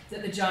assertion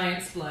that the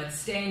giant's blood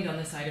stained on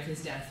the site of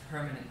his death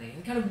permanently.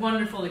 A kind of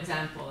wonderful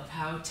example of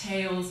how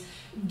tales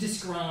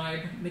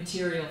describe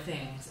material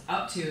things,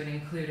 up to and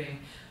including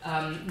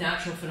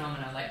natural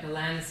phenomena like the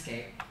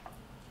landscape.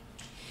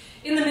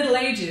 In the Middle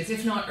Ages,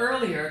 if not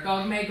earlier,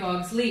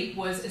 Gog-Magog's Leap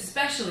was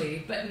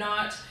especially, but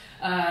not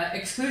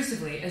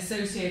exclusively,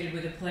 associated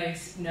with a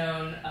place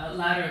known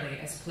latterly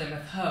as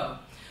Plymouth Hoe.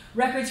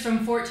 Records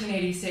from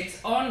 1486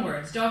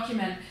 onwards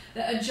document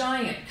that a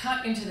giant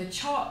cut into the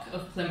chalk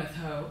of Plymouth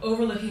Hoe,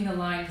 overlooking the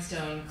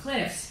limestone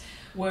cliffs,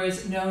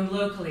 was known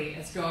locally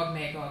as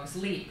Gog-Magog's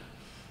Leap.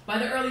 By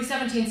the early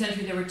 17th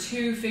century, there were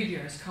 2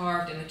 figures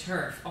carved in the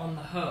turf on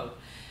the hoe.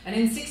 And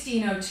in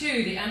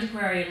 1602, the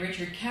antiquarian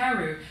Richard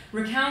Carew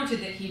recounted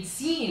that he'd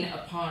seen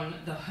upon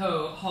the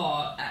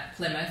haw at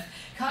Plymouth,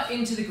 cut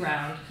into the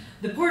ground,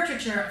 the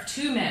portraiture of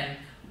 2 men,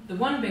 the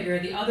one bigger,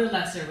 the other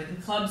lesser,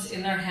 with clubs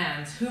in their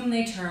hands, whom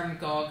they term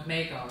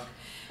Gog-Magog.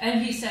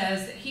 And he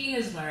says that he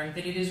has learned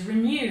that it is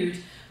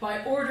renewed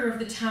by order of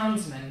the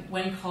townsmen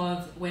when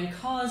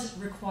cause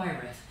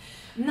requireth.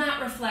 And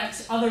that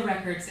reflects other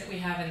records that we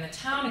have in the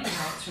town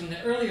accounts from the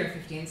earlier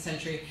 15th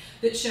century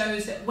that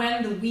shows that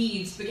when the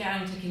weeds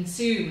began to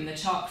consume the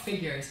chalk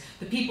figures,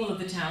 the people of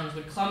the towns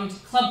would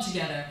club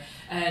together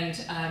and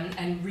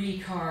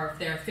recarve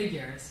their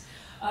figures.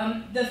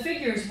 The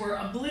figures were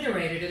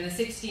obliterated in the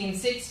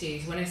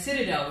 1660s when a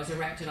citadel was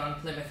erected on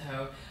Plymouth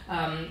Hoe,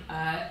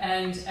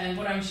 and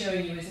what I'm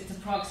showing you is its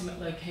approximate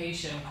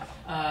location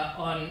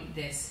on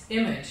this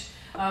image.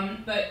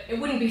 But it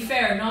wouldn't be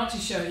fair not to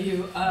show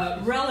you a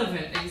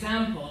relevant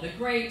example, the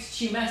great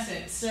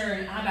tumescent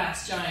Cerne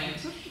Abbas giant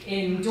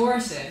in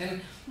Dorset.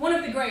 And one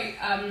of the great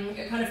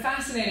kind of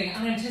fascinating,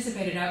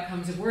 unanticipated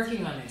outcomes of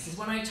working on this is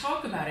when I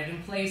talk about it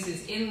in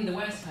places in the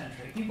West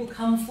Country, people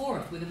come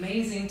forth with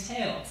amazing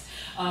tales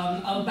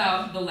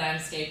about the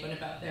landscape and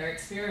about their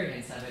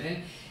experience of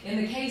it. And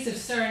in the case of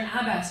Cerne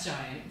Abbas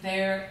giant,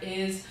 there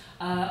is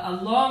a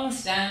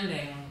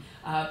long-standing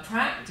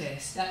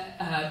practice,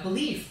 that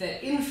belief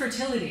that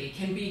infertility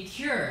can be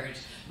cured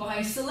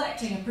by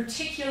selecting a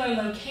particular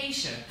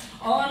location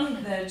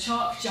on the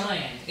chalk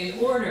giant in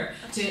order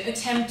to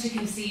attempt to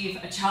conceive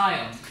a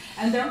child.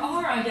 And there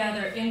are, I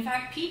gather, in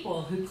fact,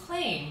 people who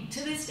claim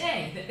to this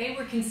day that they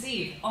were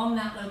conceived on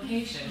that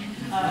location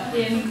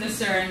in the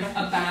CERN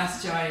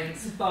Abbas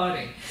giant's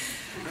body.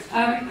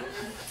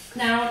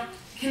 Now,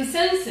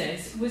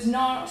 consensus was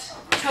not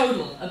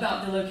total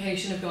about the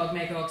location of Gog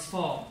Magog's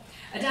fall.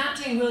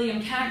 Adapting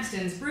William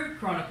Caxton's Brute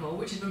Chronicle,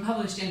 which had been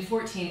published in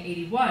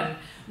 1481,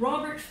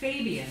 Robert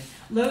Fabian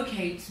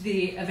locates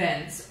the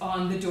events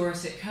on the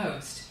Dorset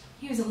coast.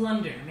 He was a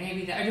Londoner,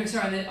 maybe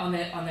on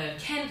the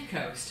Kent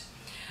coast.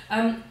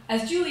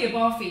 As Julia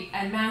Boffey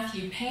and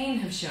Matthew Payne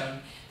have shown,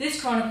 this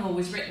chronicle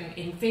was written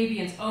in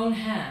Fabian's own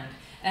hand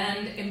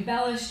and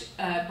embellished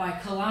by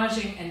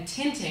collaging and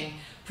tinting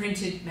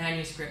printed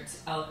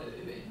manuscripts,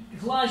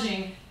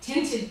 collaging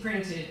tinted,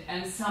 printed,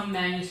 and some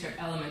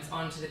manuscript elements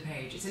onto the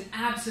page. It's an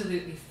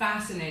absolutely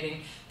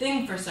fascinating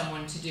thing for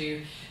someone to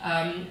do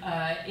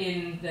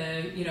in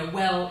the,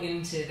 well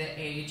into the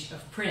age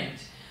of print.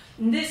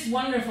 And this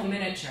wonderful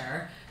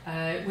miniature,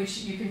 which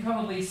you can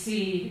probably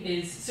see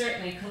is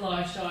certainly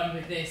collaged on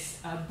with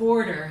this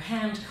border,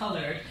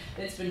 hand-colored,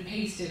 that's been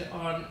pasted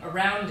on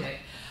around it,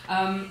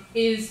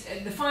 is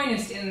the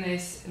finest in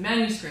this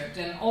manuscript,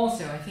 and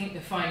also, I think, the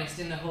finest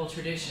in the whole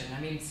tradition.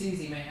 I mean,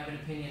 Susie may have an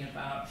opinion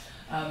about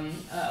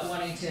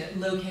wanting to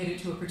locate it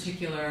to a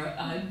particular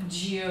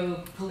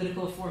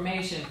geopolitical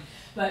formation,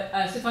 but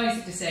suffice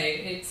it to say,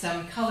 it's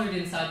colored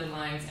inside the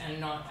lines and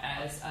not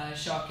as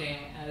shocking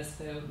as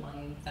the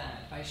one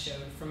that I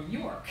showed from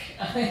York.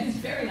 It's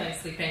very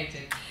nicely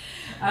painted.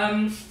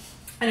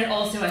 And it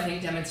also, I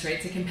think,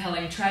 demonstrates a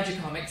compelling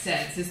tragicomic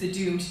sense as the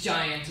doomed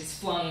giant is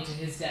flung to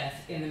his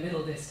death in the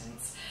middle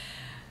distance.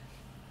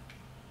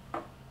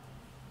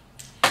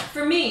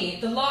 For me,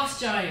 the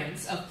Lost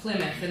Giants of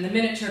Plymouth and the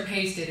miniature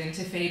pasted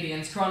into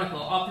Fabian's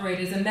chronicle operate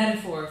as a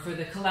metaphor for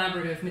the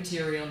collaborative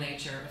material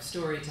nature of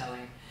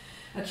storytelling.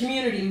 A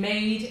community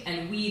made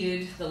and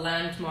weeded the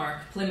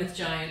landmark Plymouth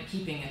Giant,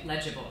 keeping it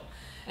legible.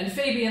 And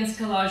Fabian's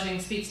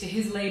collaging speaks to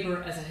his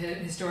labor as a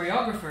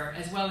historiographer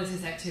as well as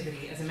his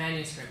activity as a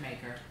manuscript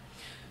maker.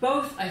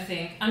 Both, I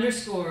think,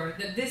 underscore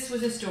that this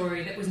was a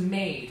story that was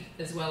made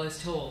as well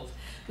as told.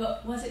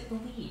 But was it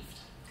believed?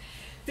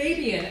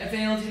 Fabian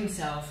availed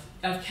himself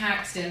of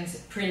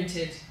Caxton's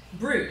printed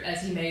Brute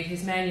as he made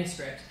his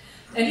manuscript,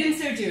 and in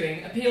so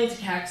doing appealed to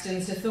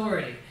Caxton's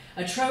authority,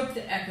 a trope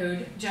that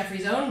echoed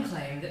Geoffrey's own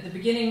claim that at the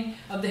beginning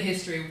of the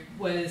history,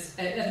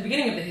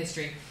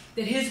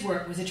 that his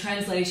work was a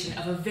translation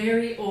of a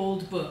very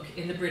old book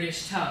in the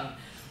British tongue,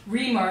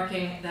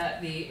 remarking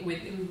that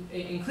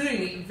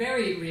including the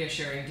very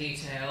reassuring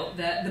detail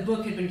that the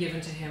book had been given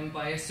to him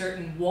by a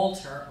certain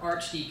Walter,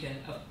 Archdeacon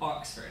of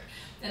Oxford.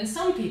 And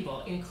some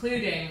people,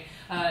 including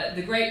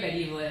the great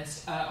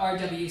medievalist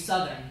R.W.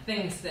 Southern,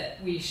 thinks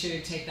that we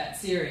should take that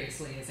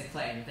seriously as a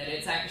claim, that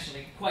it's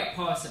actually quite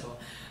possible.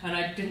 And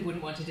I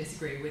wouldn't want to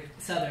disagree with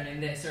Southern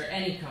in this or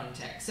any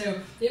context.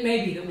 So it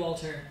may be that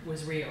Walter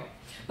was real.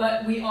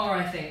 But we are,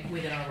 I think,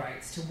 within our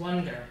rights to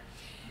wonder.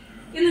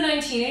 In the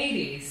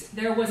 1980s,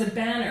 there was a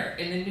banner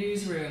in the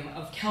newsroom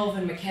of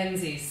Kelvin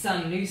Mackenzie's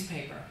Sun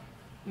newspaper.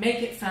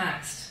 Make it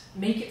fast,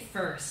 make it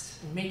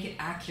first, and make it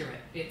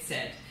accurate, it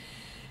said.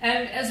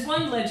 And as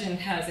one legend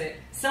has it,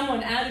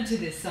 someone added to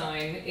this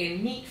sign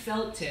in neat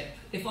felt tip,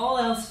 if all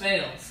else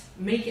fails,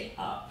 make it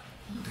up.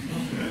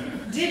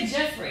 Did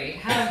Geoffrey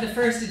have the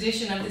first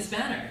edition of this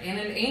banner in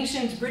an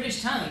ancient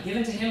British tongue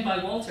given to him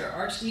by Walter,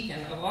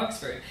 Archdeacon of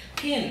Oxford,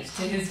 pinned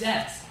to his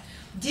desk?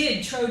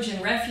 Did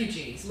Trojan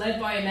refugees,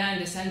 led by a man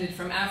descended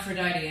from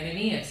Aphrodite and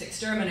Aeneas,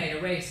 exterminate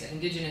a race of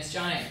indigenous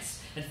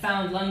giants and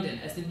found London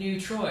as the new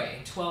Troy in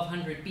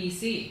 1200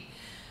 BC?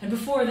 And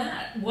before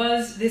that,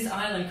 was this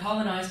island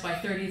colonized by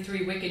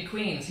 33 wicked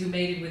queens who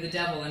mated with the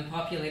devil and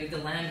populated the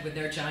land with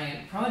their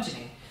giant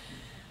progeny?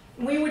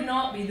 We would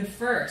not be the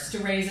first to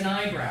raise an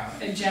eyebrow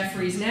at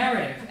Geoffrey's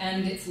narrative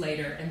and its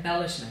later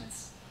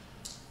embellishments.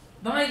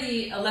 By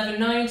the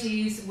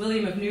 1190s,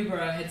 William of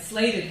Newburgh had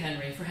slated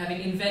Henry for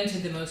having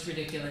invented the most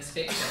ridiculous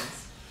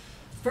fictions.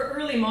 For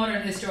early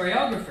modern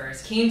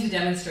historiographers, keen to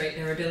demonstrate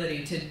their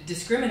ability to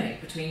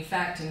discriminate between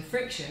fact and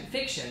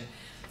fiction,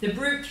 the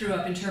Brute threw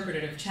up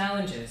interpretative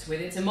challenges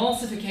with its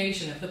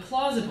emulsification of the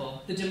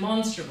plausible, the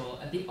demonstrable,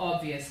 and the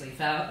obviously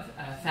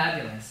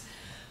fabulous.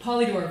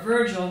 Polydore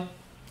Virgil,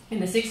 in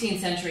the 16th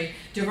century,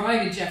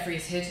 derided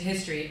Geoffrey's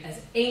history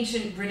as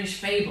ancient British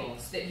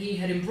fables that he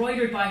had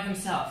embroidered by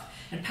himself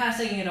and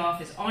passing it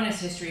off as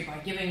honest history by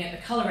giving it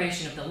the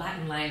coloration of the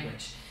Latin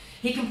language.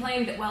 He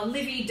complained that while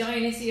Livy,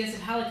 Dionysius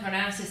of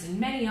Halicarnassus, and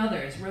many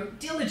others wrote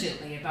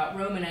diligently about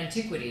Roman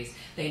antiquities,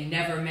 they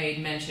never made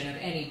mention of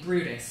any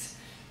Brutus.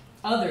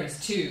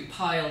 Others, too,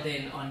 piled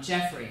in on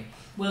Geoffrey.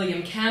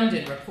 William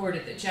Camden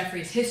reported that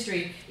Geoffrey's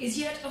history is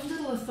yet of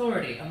little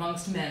authority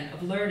amongst men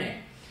of learning.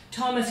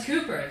 Thomas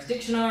Cooper's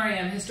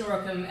Dictionarium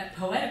Historicum et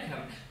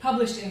Poeticum,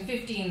 published in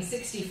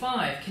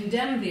 1565,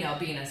 condemned the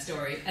Albina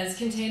story as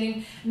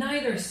containing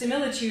neither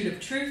similitude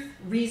of truth,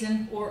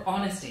 reason, or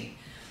honesty.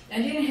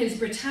 And in his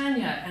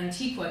Britannia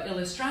Antiqua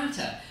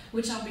Illustrata,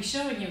 which I'll be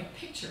showing you a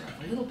picture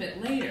of a little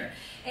bit later,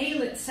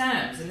 Alixe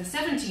Sams in the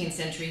 17th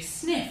century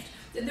sniffed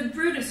that the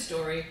Brutus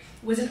story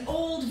was an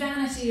old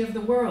vanity of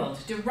the world,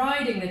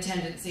 deriding the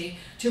tendency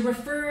to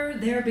refer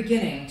their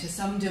beginning to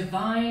some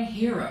divine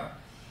hero.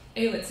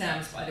 Alixe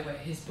Sams, by the way,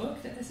 his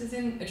book that this is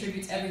in,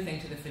 attributes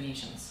everything to the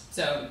Phoenicians.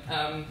 So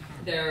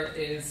there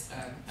is,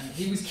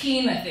 he was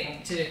keen, I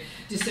think, to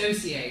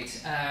dissociate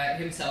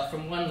himself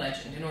from one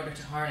legend in order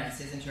to harness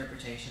his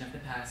interpretation of the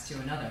past to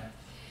another.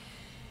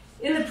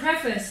 In the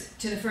preface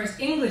to the first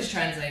English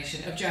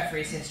translation of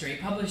Geoffrey's history,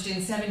 published in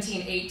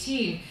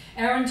 1718,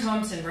 Aaron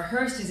Thompson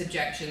rehearsed his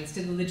objections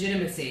to the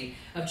legitimacy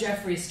of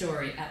Geoffrey's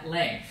story at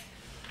length.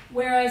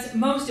 Whereas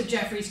most of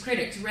Geoffrey's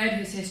critics read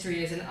his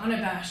history as an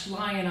unabashed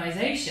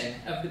lionization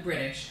of the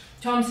British,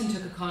 Thompson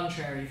took a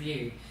contrary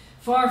view.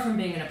 Far from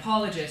being an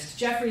apologist,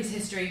 Geoffrey's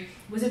history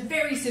was a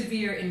very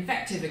severe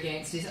invective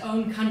against his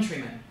own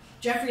countrymen.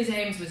 Geoffrey's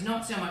aims was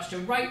not so much to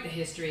write the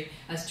history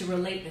as to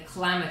relate the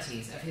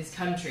calamities of his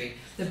country,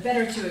 the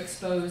better to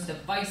expose the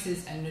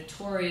vices and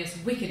notorious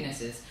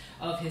wickednesses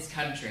of his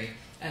country,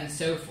 and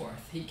so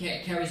forth. He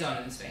carries on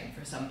in this vein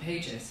for some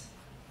pages.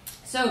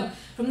 So,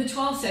 from the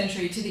 12th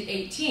century to the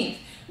 18th,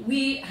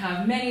 we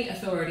have many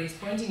authorities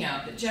pointing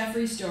out that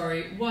Geoffrey's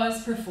story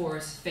was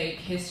perforce fake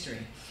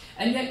history.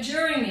 And yet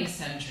during these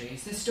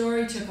centuries, the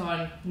story took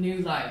on new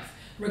life,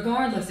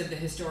 regardless of the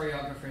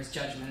historiographer's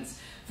judgments,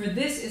 for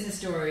this is a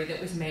story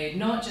that was made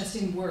not just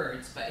in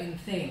words, but in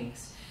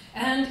things.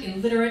 And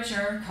in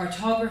literature,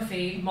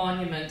 cartography,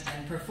 monument,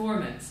 and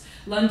performance,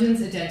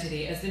 London's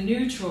identity as the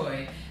new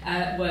Troy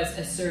was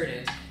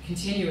asserted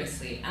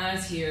continuously,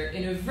 as here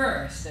in a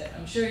verse that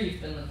I'm sure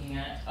you've been looking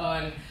at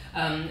on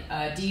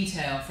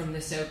detail from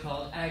the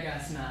so-called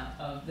Agas map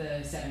of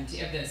the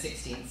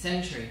 16th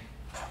century.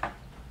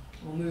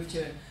 We'll move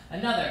to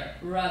another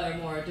rather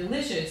more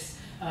delicious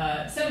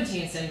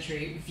 17th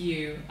century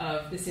view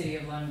of the city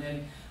of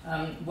London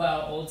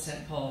while Old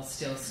St. Paul's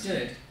still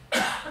stood.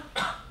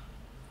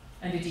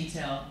 And a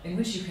detail in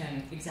which you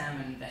can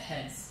examine the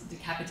heads,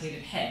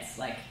 decapitated heads,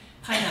 like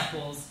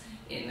pineapples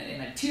in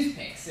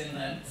toothpicks in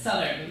the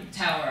southern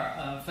tower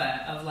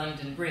of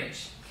London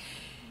Bridge.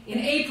 In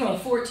April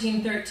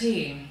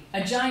 1413,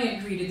 a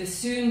giant greeted the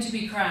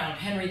soon-to-be-crowned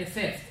Henry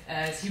V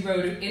as he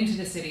rode into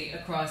the city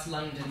across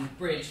London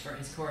Bridge for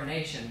his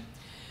coronation.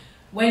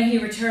 When he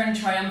returned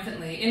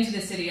triumphantly into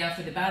the city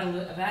after the Battle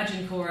of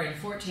Agincourt in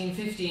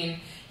 1415,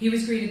 he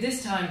was greeted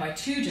this time by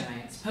two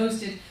giants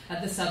posted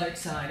at the southern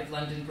side of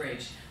London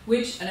Bridge,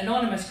 which an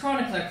anonymous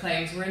chronicler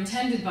claims were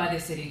intended by the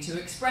city to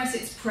express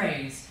its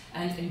praise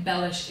and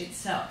embellish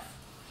itself.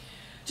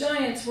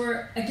 Giants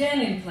were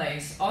again in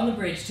place on the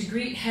bridge to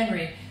greet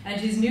Henry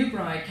and his new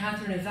bride,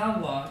 Catherine of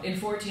Valois, in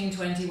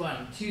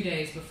 1421, 2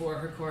 days before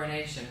her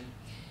coronation.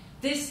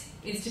 This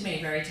is to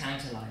me very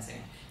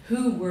tantalizing.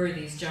 Who were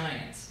these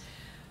giants?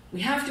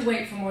 We have to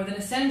wait for more than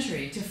a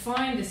century to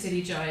find the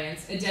city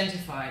giants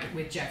identified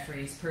with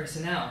Geoffrey's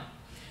personnel.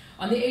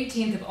 On the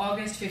 18th of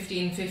August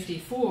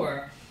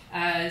 1554,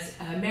 as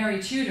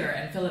Mary Tudor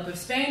and Philip of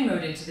Spain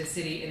rode into the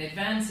city in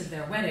advance of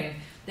their wedding,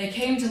 they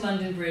came to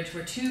London Bridge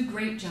where two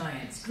great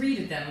giants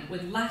greeted them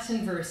with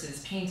Latin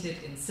verses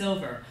painted in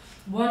silver,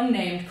 one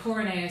named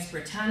Coronaeus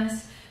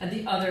Britannicus and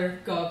the other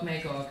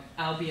Gog-Magog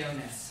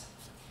Albionis.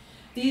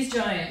 These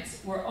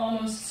giants were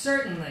almost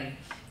certainly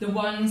the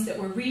ones that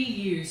were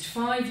reused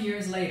 5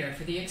 years later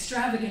for the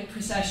extravagant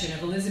procession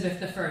of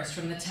Elizabeth I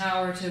from the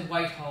Tower to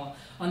Whitehall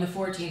on the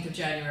 14th of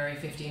January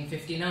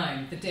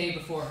 1559, the day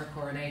before her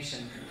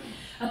coronation.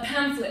 A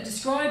pamphlet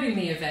describing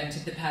the event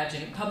of the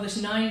pageant,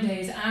 published 9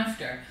 days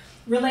after,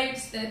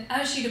 relates that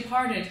as she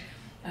departed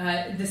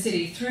the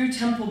city through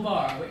Temple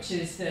Bar, which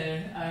is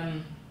the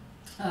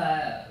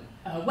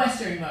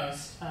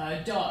westernmost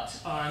dot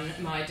on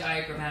my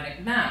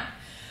diagrammatic map,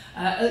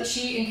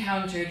 she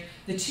encountered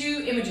the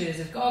two images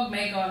of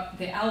Gog-Magog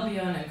the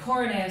Albion and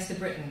Coronaeus the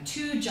Briton,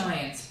 two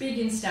giants, big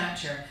in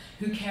stature,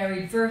 who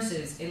carried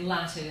verses in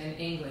Latin and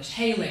English,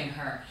 hailing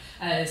her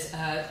as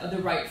the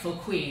rightful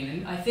queen,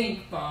 and I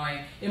think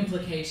by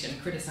implication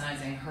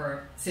criticizing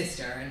her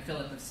sister and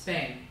Philip of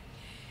Spain.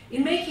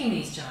 In making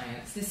these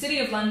giants, the City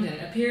of London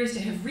appears to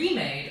have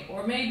remade,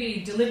 or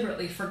maybe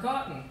deliberately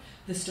forgotten,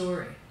 the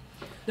story.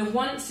 The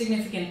once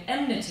significant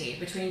enmity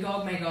between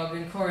Gog-Magog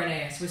and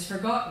Coronaeus was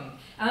forgotten,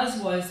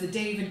 as was the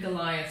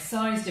David-Goliath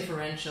size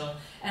differential,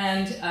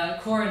 and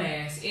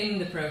Coronaeus, in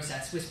the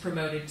process, was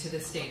promoted to the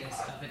status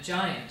of a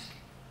giant.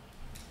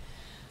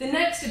 The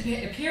next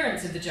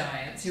appearance of the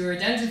giants, who were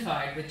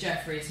identified with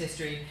Geoffrey's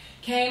history,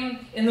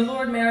 came in the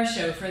Lord Mayor's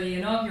show for the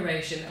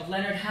inauguration of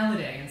Leonard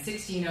Halliday in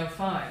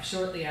 1605,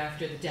 shortly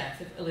after the death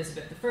of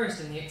Elizabeth I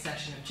and the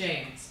accession of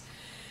James.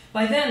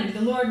 By then,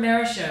 the Lord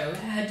Mayor Show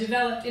had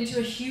developed into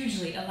a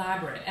hugely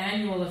elaborate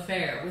annual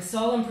affair with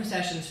solemn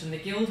processions from the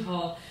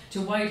Guildhall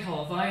to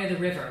Whitehall via the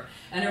river,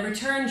 and a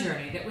return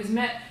journey that was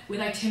met with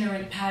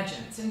itinerant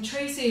pageants. And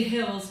Tracy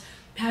Hill's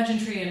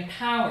Pageantry and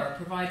Power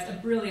provides a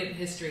brilliant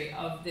history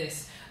of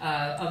this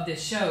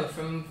show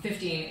from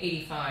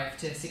 1585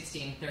 to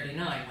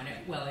 1639,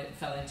 when it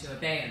fell into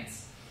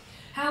abeyance.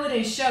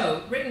 Halliday's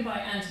show, written by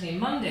Anthony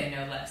Munday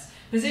no less,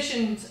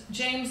 positions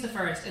James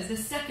I as the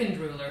second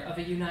ruler of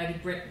a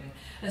united Britain,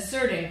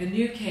 asserting the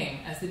new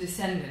king as the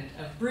descendant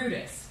of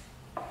Brutus.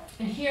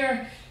 And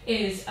here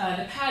is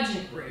the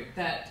pageant route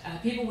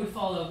that people would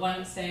follow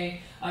once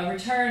they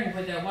returned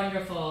with their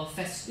wonderful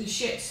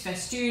ships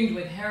festooned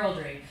with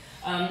heraldry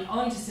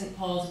onto St.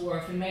 Paul's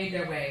Wharf and made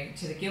their way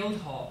to the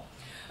Guildhall.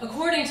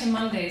 According to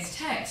Munday's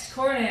text,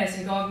 Corneas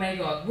and Gog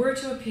Magog were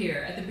to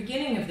appear at the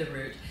beginning of the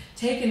route,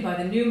 taken by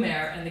the new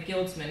mayor and the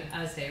guildsmen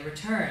as they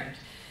returned.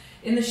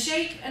 In the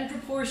shape and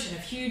proportion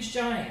of huge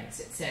giants,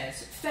 it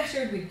says,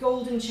 fettered with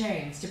golden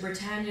chains to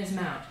Britannia's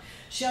mount,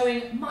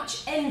 showing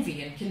much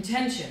envy and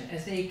contention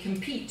as they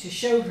compete to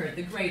show her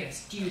the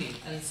greatest duty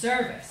and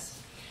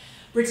service.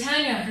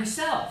 Britannia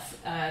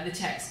herself, the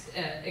text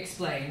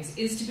explains,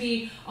 is to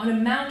be on a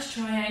mount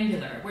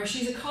triangular where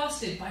she's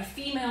accosted by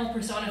female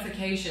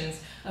personifications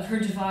of her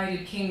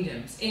divided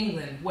kingdoms,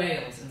 England,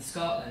 Wales, and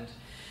Scotland.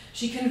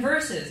 She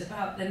converses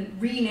about the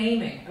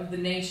renaming of the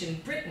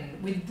nation Britain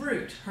with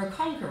Brute, her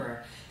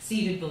conqueror,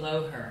 seated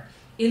below her,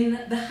 in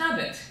the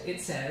habit, it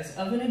says,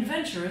 of an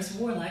adventurous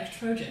warlike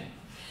Trojan.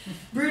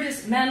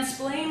 Brutus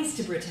mansplains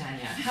to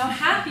Britannia how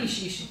happy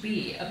she should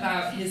be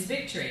about his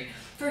victory,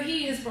 for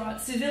he has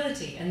brought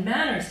civility and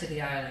manners to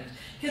the island,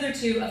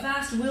 hitherto a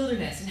vast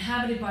wilderness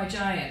inhabited by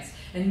giants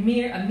and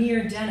a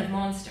mere den of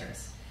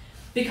monsters.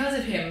 Because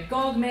of him,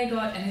 Gog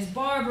Magog and his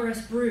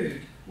barbarous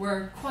brood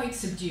were quite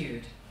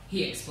subdued,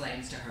 he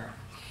explains to her.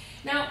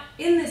 Now,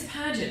 in this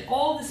pageant,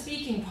 all the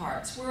speaking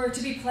parts were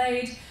to be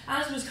played,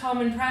 as was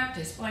common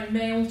practice, by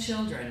male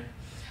children.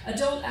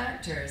 Adult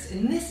actors,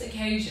 in this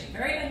occasion,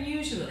 very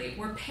unusually,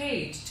 were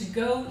paid to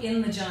go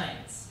in the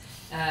giants,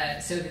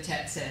 so the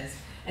text says,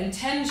 and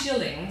 10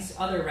 shillings,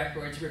 other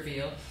records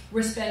reveal,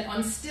 were spent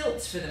on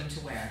stilts for them to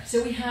wear.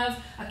 So we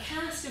have a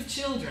cast of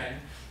children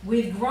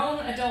with grown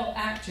adult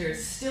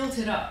actors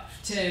stilted up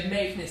to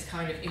make this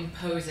kind of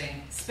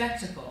imposing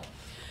spectacle.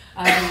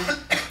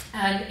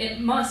 And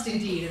it must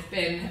indeed have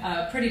been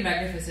pretty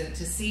magnificent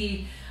to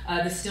see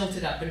the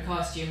stilted up in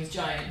costumes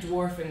giant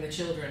dwarfing the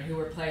children who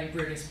were playing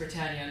Brutus,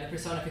 Britannia, and the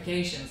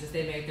personifications as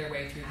they made their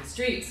way through the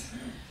streets.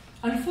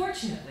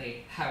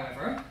 Unfortunately,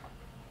 however,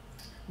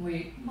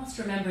 we must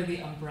remember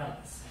the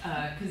umbrellas,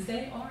 because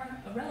they are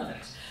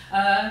irrelevant.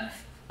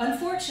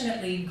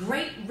 Unfortunately,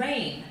 great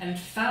rain and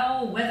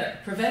foul weather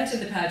prevented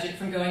the pageant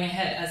from going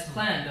ahead as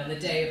planned on the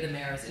day of the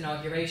mayor's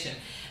inauguration,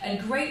 and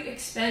great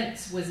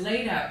expense was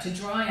laid out to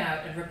dry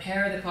out and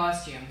repair the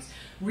costumes,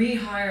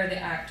 rehire the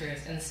actors,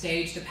 and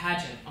stage the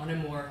pageant on a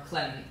more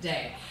clement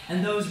day.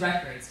 And those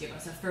records give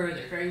us a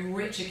further, very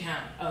rich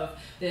account of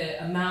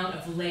the amount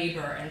of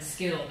labor and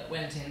skill that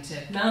went into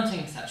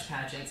mounting such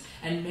pageants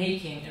and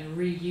making and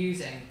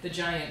reusing the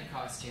giant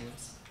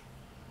costumes.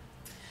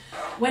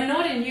 When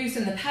not in use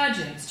in the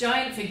pageants,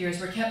 giant figures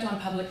were kept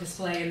on public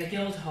display in the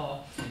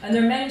Guildhall, and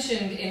they're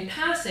mentioned in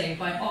passing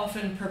by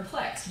often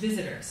perplexed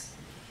visitors.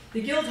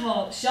 The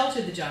Guildhall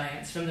sheltered the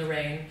giants from the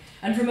rain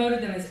and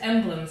promoted them as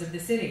emblems of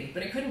the city,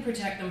 but it couldn't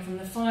protect them from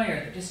the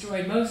fire that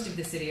destroyed most of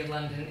the city of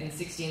London in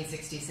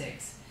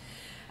 1666.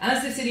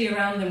 As the city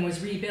around them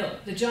was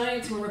rebuilt, the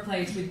giants were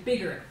replaced with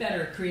bigger,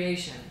 better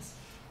creations.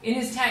 In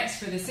his text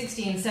for the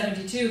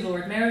 1672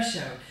 Lord Mayor's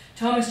Show,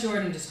 Thomas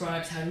Jordan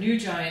describes how new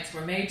giants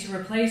were made to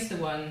replace the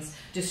ones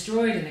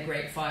destroyed in the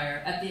Great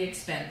Fire at the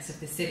expense of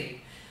the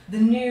city. The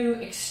new,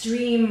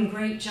 extreme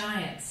great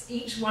giants,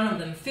 each one of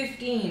them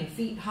 15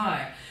 feet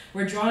high,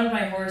 were drawn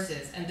by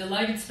horses and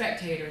delighted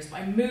spectators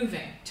by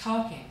moving,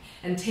 talking,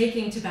 and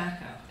taking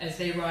tobacco as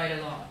they ride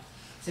along.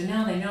 So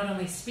now they not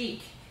only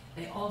speak,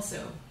 they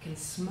also can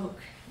smoke.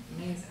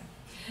 Amazing.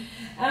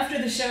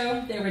 After the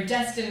show, they were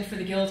destined for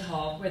the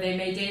Guildhall, where they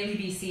may daily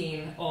be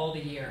seen all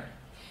the year.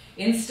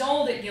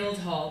 Installed at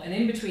Guildhall and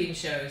in between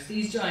shows,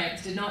 these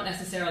giants did not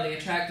necessarily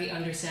attract the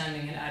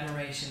understanding and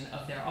admiration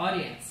of their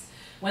audience.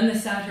 When the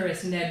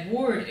satirist Ned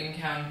Ward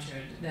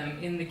encountered them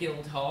in the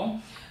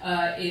Guildhall,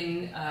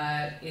 in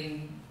I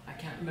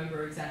can't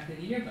remember exactly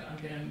the year, but I'm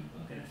gonna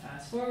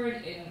fast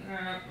forward, in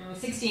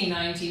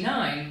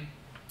 1699,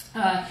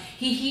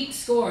 he heaped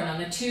scorn on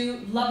the two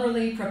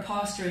lubberly,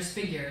 preposterous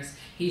figures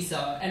he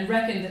saw, and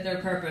reckoned that their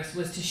purpose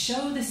was to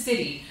show the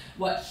city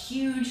what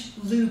huge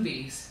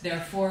loobies their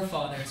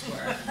forefathers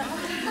were.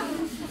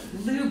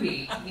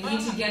 Loobie. We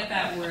need to get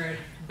that word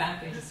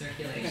back into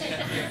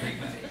circulation for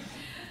everybody.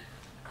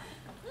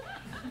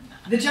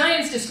 The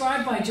giants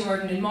described by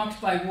Jordan and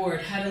mocked by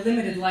Ward had a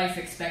limited life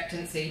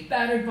expectancy,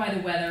 battered by the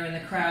weather and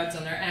the crowds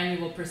on their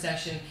annual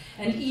procession,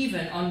 and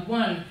even, on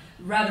one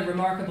rather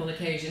remarkable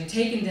occasion,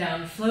 taken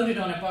down, floated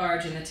on a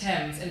barge in the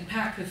Thames, and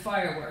packed with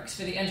fireworks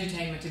for the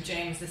entertainment of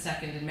James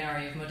II and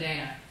Mary of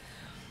Modena.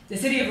 The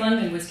City of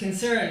London was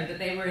concerned that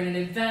they were in an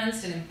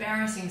advanced and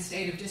embarrassing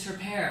state of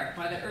disrepair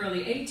by the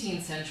early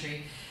 18th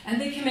century, and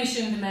they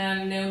commissioned a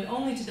man known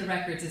only to the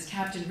records as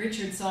Captain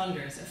Richard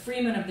Saunders, a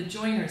freeman of the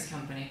Joiners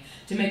Company,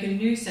 to make a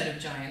new set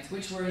of giants,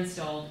 which were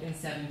installed in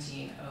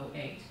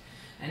 1708.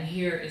 And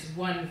here is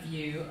one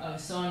view of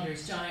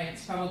Saunders'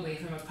 giants, probably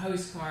from a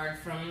postcard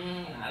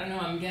from, I don't know,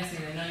 I'm guessing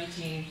the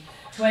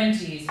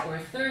 1920s or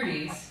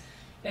 30s.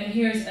 And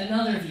here's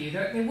another view.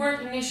 They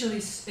weren't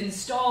initially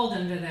installed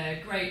under the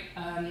great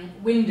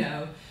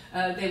window.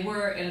 They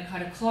were in a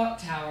kind of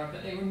clock tower,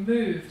 but they were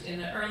moved in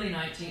the early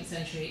 19th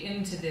century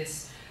into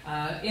this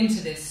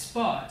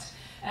spot.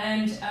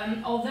 And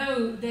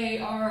although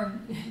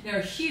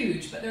they're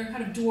huge, but they're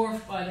kind of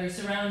dwarfed by their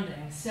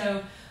surroundings.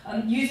 So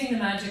using the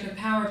magic of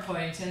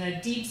PowerPoint and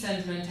a deep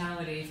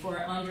sentimentality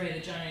for Andre the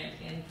Giant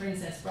in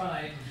Princess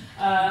Bride,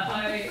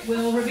 I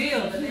will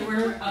reveal that they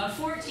were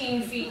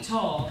 14 feet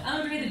tall.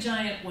 Andre the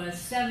Giant was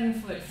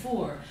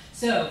 7'4",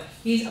 so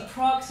he's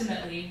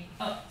approximately,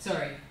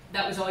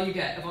 that was all you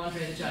get of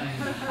Andre the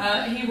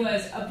Giant. He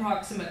was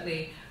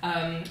approximately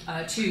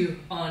 2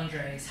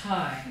 Andres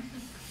high.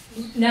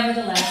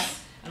 Nevertheless,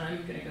 and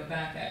I'm going to go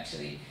back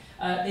actually,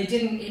 they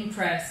didn't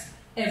impress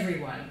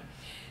everyone.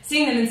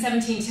 Seeing them in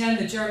 1710,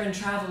 the German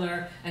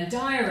traveller and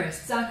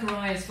diarist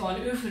Zacharias von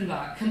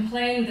Uffenbach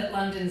complained that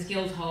London's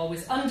Guildhall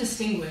was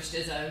undistinguished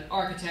as an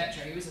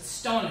architecture. He was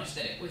astonished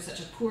that it was such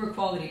a poor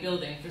quality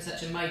building for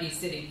such a mighty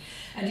city.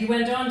 And he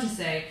went on to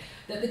say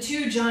that the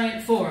 2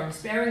 giant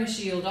forms bearing a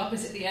shield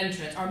opposite the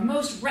entrance are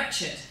most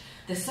wretched.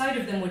 The sight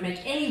of them would make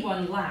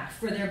anyone laugh,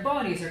 for their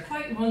bodies are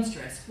quite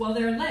monstrous, while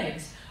their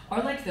legs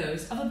are like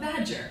those of a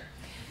badger.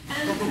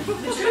 And the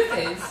truth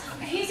is,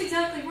 he's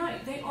exactly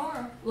right. They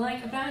are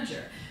like a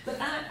badger. But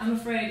that, I'm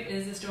afraid,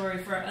 is a story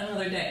for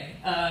another day.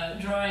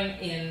 Drawing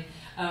in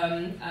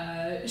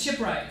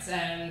shipwrights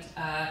and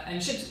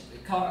ship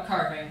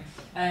carving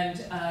and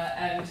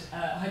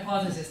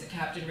hypothesis that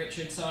Captain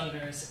Richard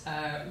Saunders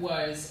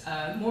was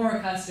more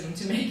accustomed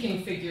to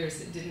making figures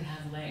that didn't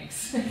have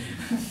legs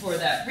for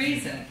that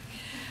reason.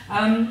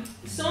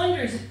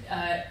 Saunders'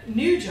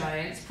 new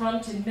giants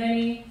prompted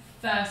many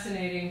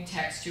fascinating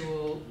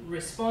textual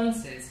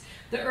responses.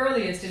 The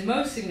earliest and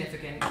most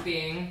significant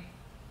being,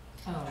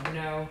 oh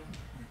no,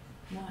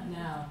 not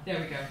now, there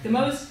we go. The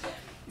most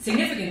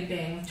significant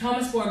being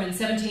Thomas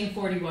Boorman's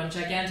 1741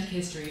 gigantic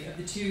history of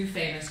the 2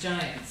 famous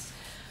giants.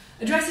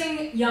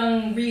 Addressing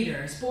young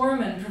readers,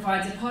 Boorman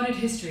provides a potted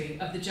history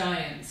of the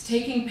giants,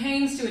 taking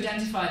pains to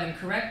identify them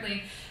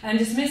correctly and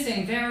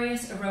dismissing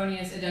various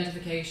erroneous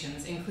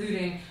identifications,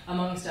 including,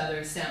 amongst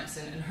others,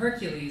 Samson and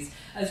Hercules,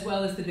 as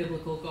well as the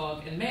biblical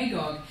Gog and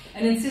Magog,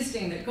 and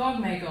insisting that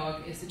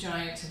Gog-Magog is the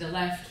giant to the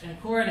left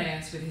and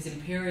Coroneus with his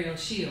imperial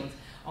shield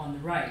on the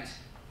right.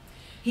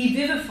 He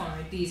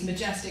vivified these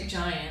majestic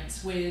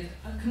giants with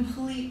a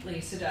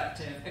completely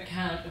seductive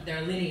account of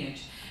their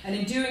lineage, and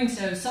in doing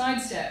so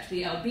sidestepped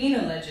the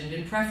Albina legend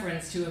in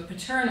preference to a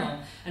paternal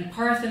and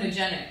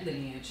parthenogenic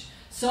lineage.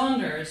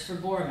 Saunders, for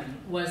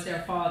Boorman, was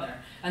their father,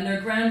 and their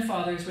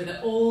grandfathers were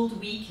the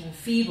old, weak, and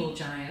feeble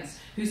giants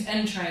whose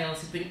entrails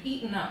had been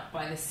eaten up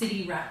by the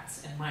city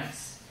rats and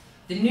mice.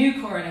 The new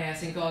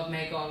Coroneus and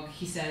Gog-Magog,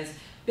 he says,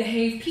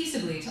 behave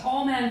peaceably to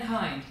all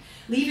mankind,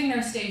 leaving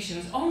their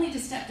stations only to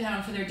step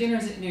down for their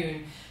dinners at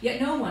noon,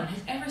 yet no one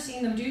has ever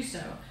seen them do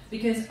so,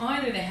 because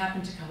either they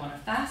happen to come on a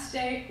fast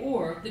day,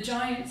 or the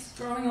giants,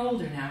 growing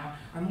older now,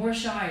 are more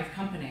shy of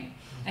company.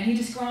 And he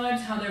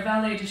describes how their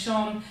valet de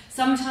chambre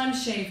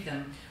sometimes shaved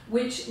them,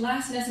 which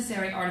last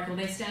necessary article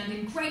they stand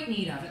in great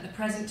need of at the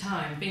present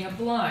time, being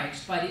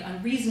obliged by the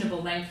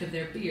unreasonable length of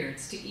their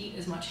beards to eat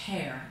as much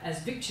hair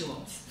as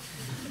victuals.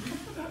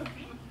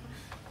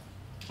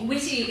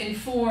 Witty in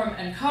form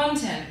and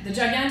content, the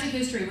gigantic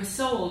history was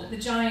sold at the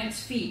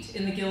giant's feet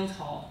in the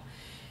Guildhall.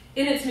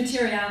 In its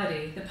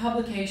materiality, the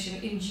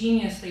publication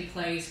ingeniously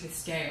plays with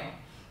scale.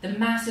 The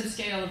massive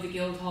scale of the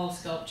Guildhall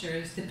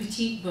sculptures, the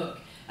petite book,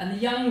 and the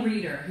young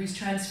reader who's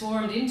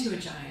transformed into a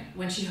giant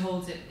when she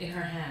holds it in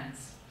her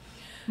hands.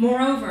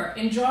 Moreover,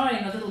 in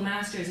drawing the little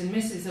masters and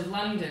misses of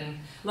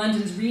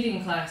London's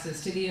reading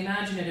classes to the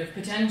imaginative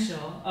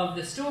potential of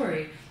the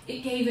story,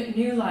 it gave it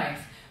new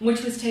life,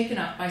 which was taken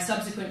up by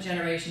subsequent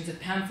generations of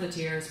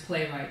pamphleteers,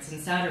 playwrights, and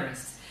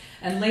satirists,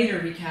 and later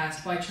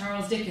recast by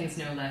Charles Dickens,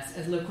 no less,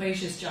 as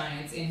loquacious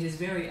giants in his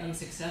very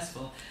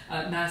unsuccessful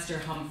Master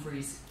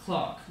Humphrey's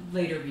Clock,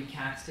 later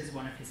recast as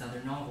one of his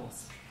other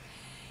novels.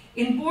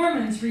 In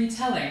Boorman's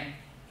retelling,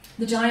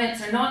 the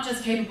giants are not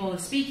just capable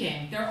of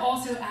speaking, they're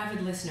also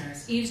avid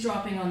listeners,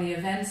 eavesdropping on the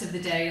events of the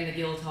day in the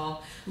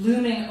Guildhall,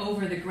 looming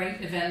over the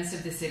great events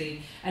of the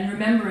city, and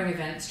remembering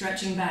events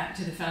stretching back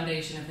to the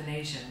foundation of the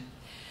nation.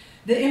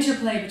 The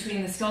interplay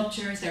between the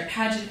sculptures, their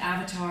pageant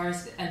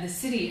avatars, and the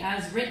city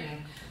as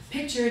written,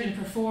 pictured and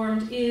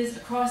performed, is,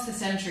 across the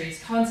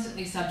centuries,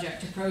 constantly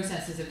subject to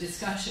processes of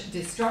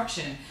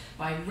destruction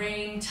by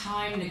rain,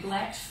 time,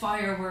 neglect,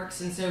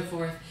 fireworks, and so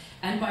forth,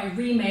 and by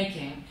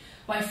remaking,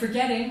 by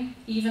forgetting,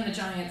 even the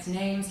giants'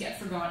 names get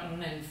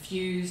forgotten and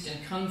fused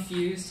and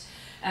confused,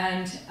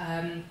 and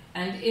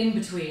in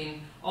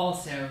between,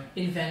 also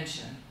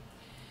invention.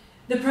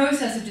 The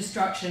process of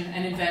destruction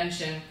and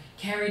invention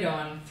carried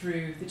on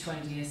through the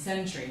 20th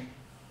century.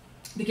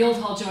 The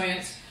Guildhall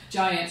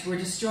giants were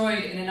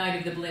destroyed in a night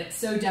of the Blitz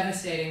so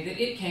devastating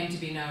that it came to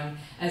be known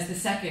as the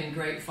Second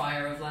Great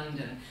Fire of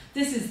London.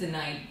 This is the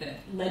night that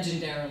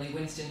legendarily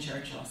Winston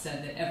Churchill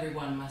said that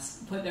everyone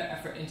must put their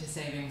effort into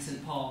saving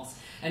St. Paul's,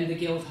 and the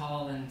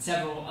Guildhall and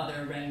several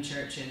other Wren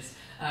churches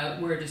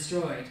were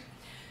destroyed.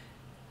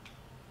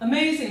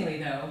 Amazingly,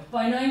 though,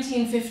 by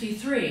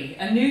 1953,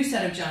 a new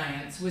set of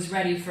giants was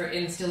ready for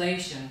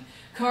installation.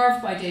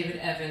 Carved by David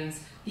Evans,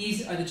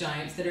 these are the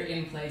giants that are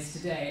in place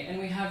today. And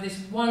we have this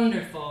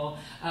wonderful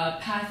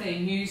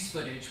Pathé News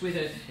footage with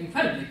an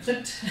incredibly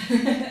clipped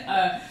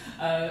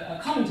a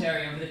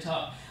commentary over the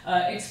top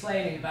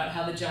explaining about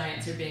how the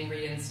giants are being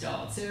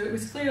reinstalled. So it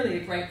was clearly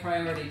a great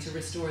priority to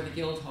restore the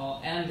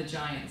Guildhall and the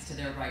giants to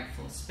their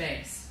rightful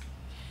space.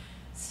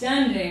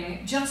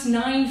 Standing just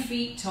 9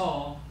 feet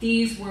tall,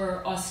 these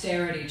were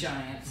austerity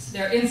giants.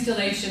 Their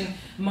installation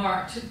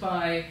marked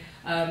by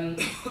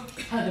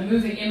the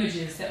moving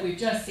images that we've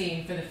just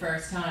seen for the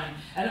first time,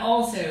 and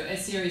also a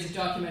series of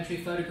documentary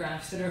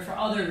photographs that are, for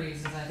other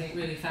reasons, I think,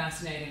 really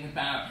fascinating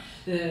about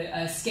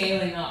the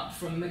scaling up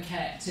from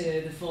maquette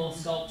to the full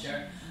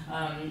sculpture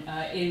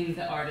in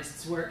the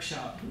artist's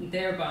workshop.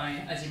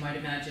 Thereby, as you might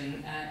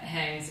imagine,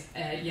 hangs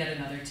yet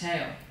another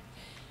tale.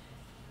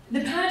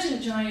 The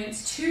pageant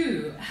giants,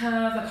 too,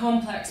 have a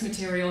complex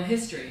material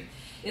history.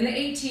 In the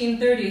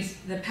 1830s,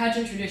 the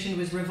pageant tradition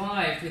was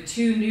revived with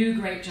 2 new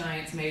great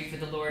giants made for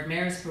the Lord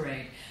Mayor's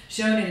Parade,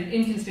 shown in an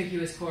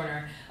inconspicuous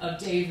corner of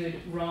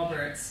David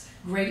Roberts'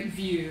 great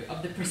view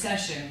of the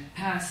procession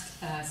past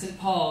St.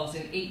 Paul's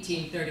in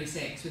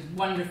 1836, with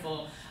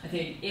wonderful, I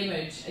think,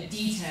 image, a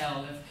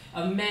detail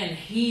of men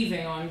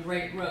heaving on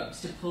great ropes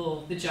to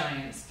pull the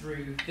giants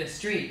through the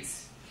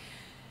streets.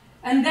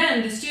 And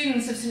then the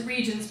students of St.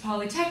 Regent's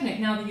Polytechnic,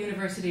 now the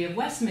University of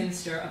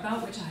Westminster,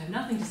 about which I have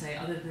nothing to say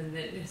other than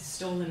that it's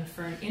stolen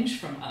for an inch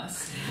from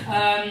us.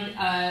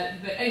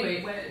 But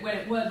anyway,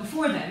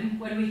 before then,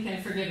 when we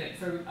can forgive it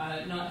for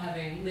not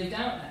having lived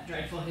out that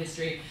dreadful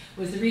history,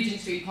 was the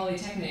Regent Street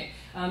Polytechnic.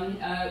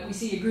 We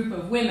see a group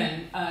of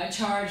women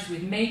charged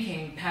with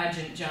making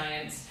pageant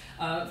giants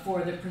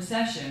for the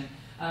procession.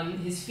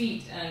 His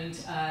feet and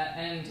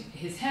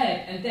his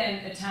head, and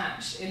then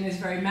attached in this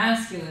very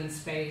masculine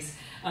space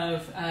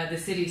of the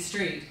city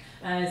street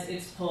as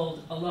it's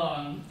pulled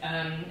along.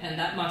 And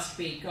that must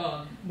be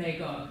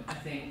Magog, I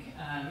think,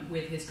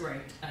 with his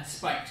great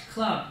spiked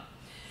club.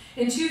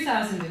 In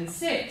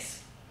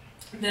 2006,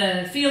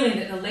 the feeling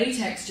that the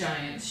latex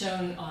giants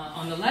shown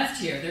on the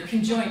left here, they're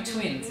conjoint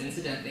twins,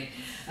 incidentally,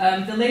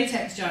 the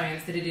latex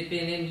giants that had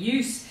been in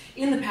use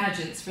in the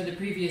pageants for the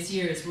previous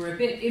years were a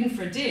bit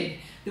infra-dig.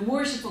 The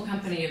Worshipful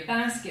Company of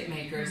Basket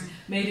Makers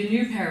made a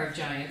new pair of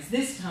giants,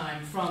 this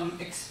time from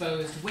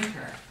exposed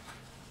wicker.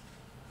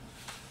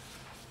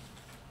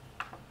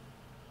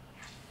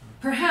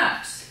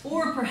 Perhaps,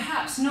 or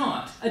perhaps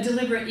not, a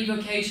deliberate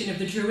evocation of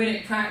the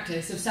Druidic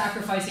practice of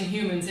sacrificing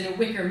humans in a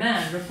wicker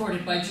man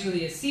reported by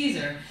Julius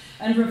Caesar,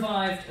 and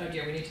revived, oh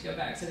dear, we need to go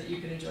back so that you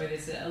can enjoy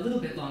this a little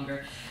bit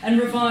longer, and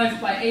revived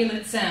by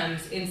Alixe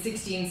Sams in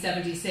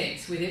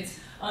 1676 with its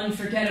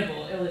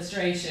unforgettable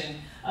illustration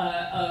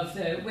of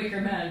the wicker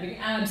man being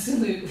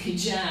absolutely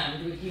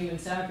jammed with human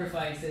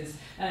sacrifices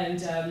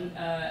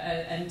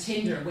and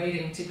tinder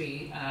waiting to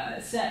be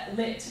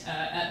lit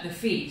at the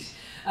feet.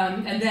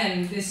 And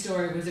then this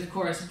story was, of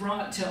course,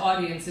 brought to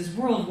audiences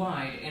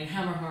worldwide in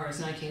Hammer Horror's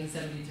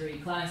 1973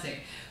 classic,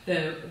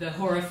 the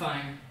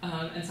horrifying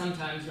and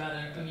sometimes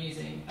rather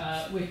amusing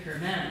Wicker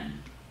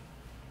Man.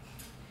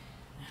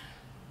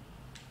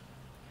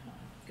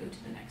 Go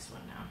to the next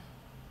one now.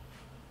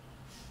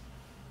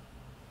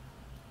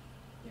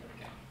 There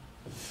we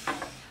go.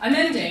 I'm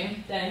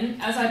ending,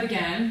 then, as I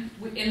began,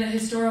 in the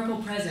historical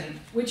present,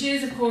 which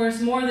is, of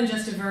course, more than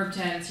just a verb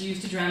tense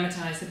used to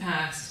dramatize the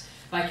past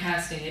by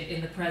casting it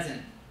in the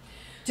present.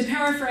 To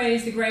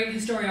paraphrase the great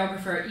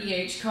historiographer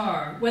E.H.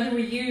 Carr, whether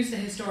we use the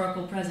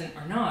historical present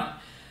or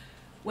not,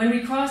 whether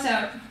we cross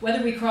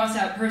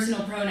out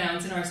personal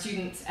pronouns in our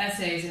students'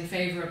 essays in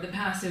favor of the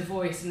passive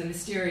voice and the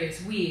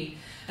mysterious we,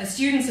 as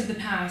students of the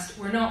past,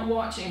 we're not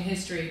watching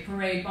history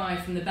parade by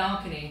from the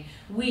balcony.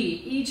 We,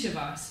 each of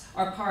us,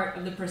 are part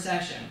of the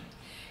procession.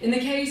 In the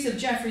case of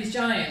Geoffrey's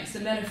giants, the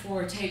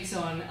metaphor takes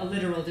on a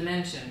literal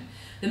dimension.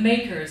 The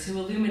makers who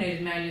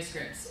illuminated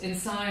manuscripts,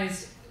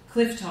 incised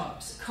cliff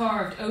tops,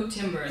 carved oak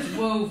timbers,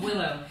 wove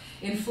willow,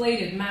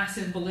 inflated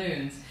massive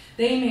balloons,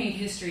 they made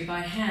history by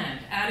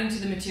hand, adding to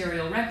the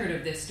material record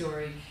of this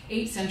story,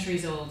 8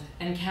 centuries old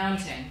and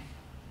counting.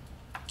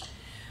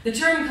 The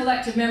term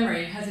collective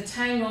memory has a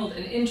tangled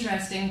and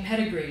interesting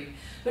pedigree,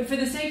 but for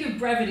the sake of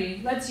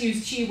brevity, let's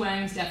use Chi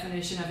Wang's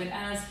definition of it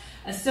as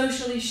a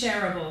socially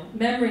shareable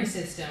memory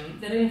system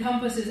that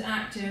encompasses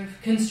active,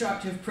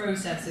 constructive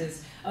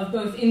processes of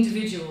both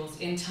individuals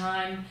in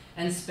time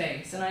and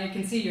space. And I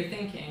can see you're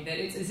thinking that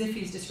it's as if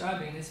he's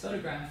describing this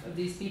photograph of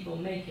these people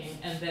making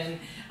and then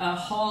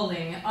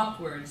hauling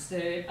upwards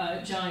the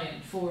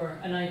giant for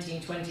a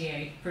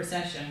 1928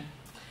 procession.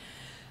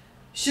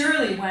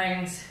 Surely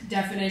Wang's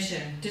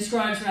definition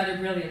describes rather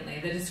brilliantly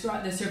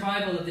the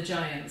survival of the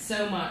giant,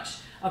 so much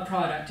a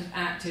product of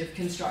active,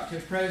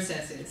 constructive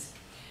processes.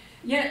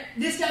 Yet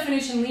this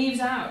definition leaves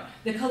out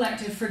the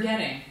collective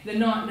forgetting, the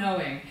not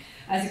knowing,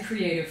 as a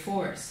creative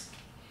force.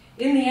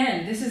 In the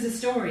end, this is a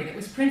story that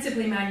was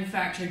principally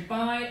manufactured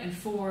by and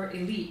for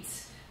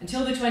elites,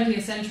 until the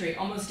 20th century,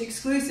 almost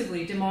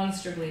exclusively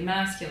demonstrably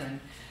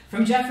masculine,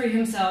 from Geoffrey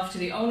himself to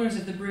the owners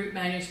of the brute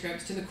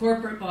manuscripts to the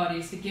corporate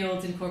bodies, the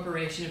guilds and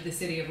corporation of the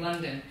City of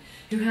London,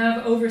 who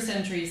have over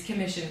centuries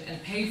commissioned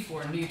and paid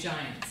for new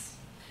giants.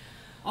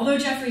 Although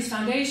Geoffrey's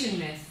foundation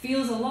myth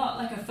feels a lot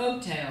like a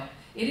folk tale,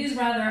 it is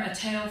rather a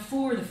tale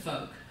for the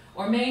folk,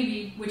 or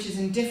maybe which is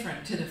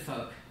indifferent to the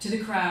folk, to the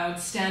crowd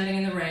standing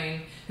in the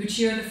rain, who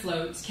cheer the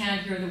floats,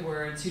 can't hear the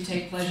words, who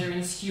take pleasure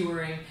in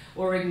skewering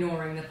or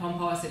ignoring the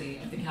pomposity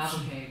of the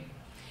cavalcade.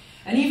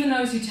 And even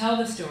those who tell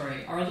the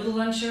story are a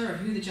little unsure of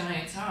who the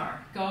giants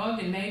are, Gog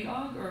and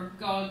Magog, or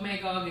Gog,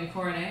 Magog, and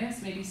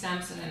Coroneus, maybe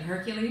Samson and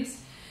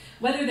Hercules,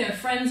 whether they're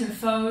friends or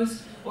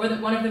foes, or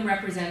that one of them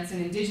represents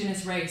an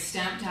indigenous race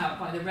stamped out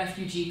by the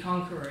refugee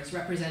conquerors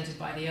represented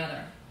by the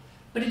other.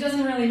 But it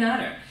doesn't really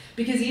matter,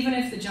 because even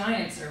if the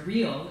giants are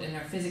real in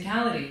their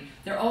physicality,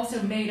 they're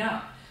also made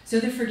up, so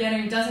the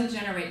forgetting doesn't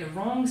generate the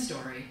wrong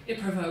story,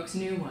 it provokes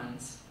new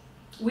ones.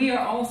 We are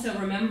also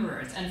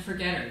rememberers and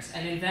forgetters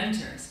and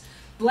inventors.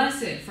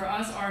 Blessed for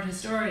us art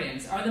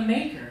historians are the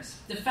makers,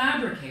 the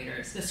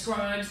fabricators, the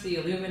scribes, the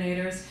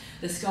illuminators,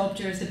 the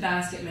sculptors, the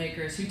basket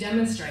makers, who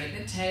demonstrate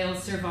that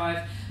tales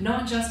survive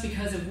not just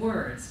because of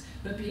words,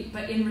 but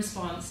in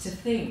response to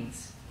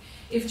things.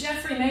 If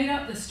Geoffrey made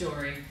up the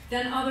story,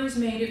 then others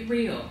made it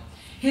real.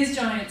 His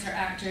giants are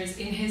actors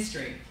in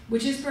history,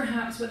 which is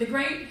perhaps what the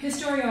great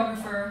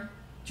historiographer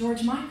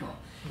George Michael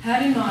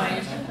had in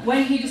mind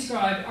when he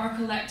described our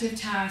collective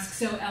task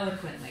so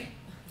eloquently.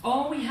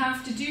 All we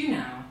have to do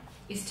now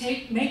is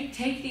take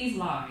these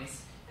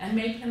lies and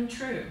make them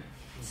true,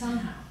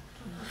 somehow.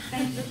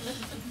 Thank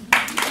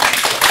you.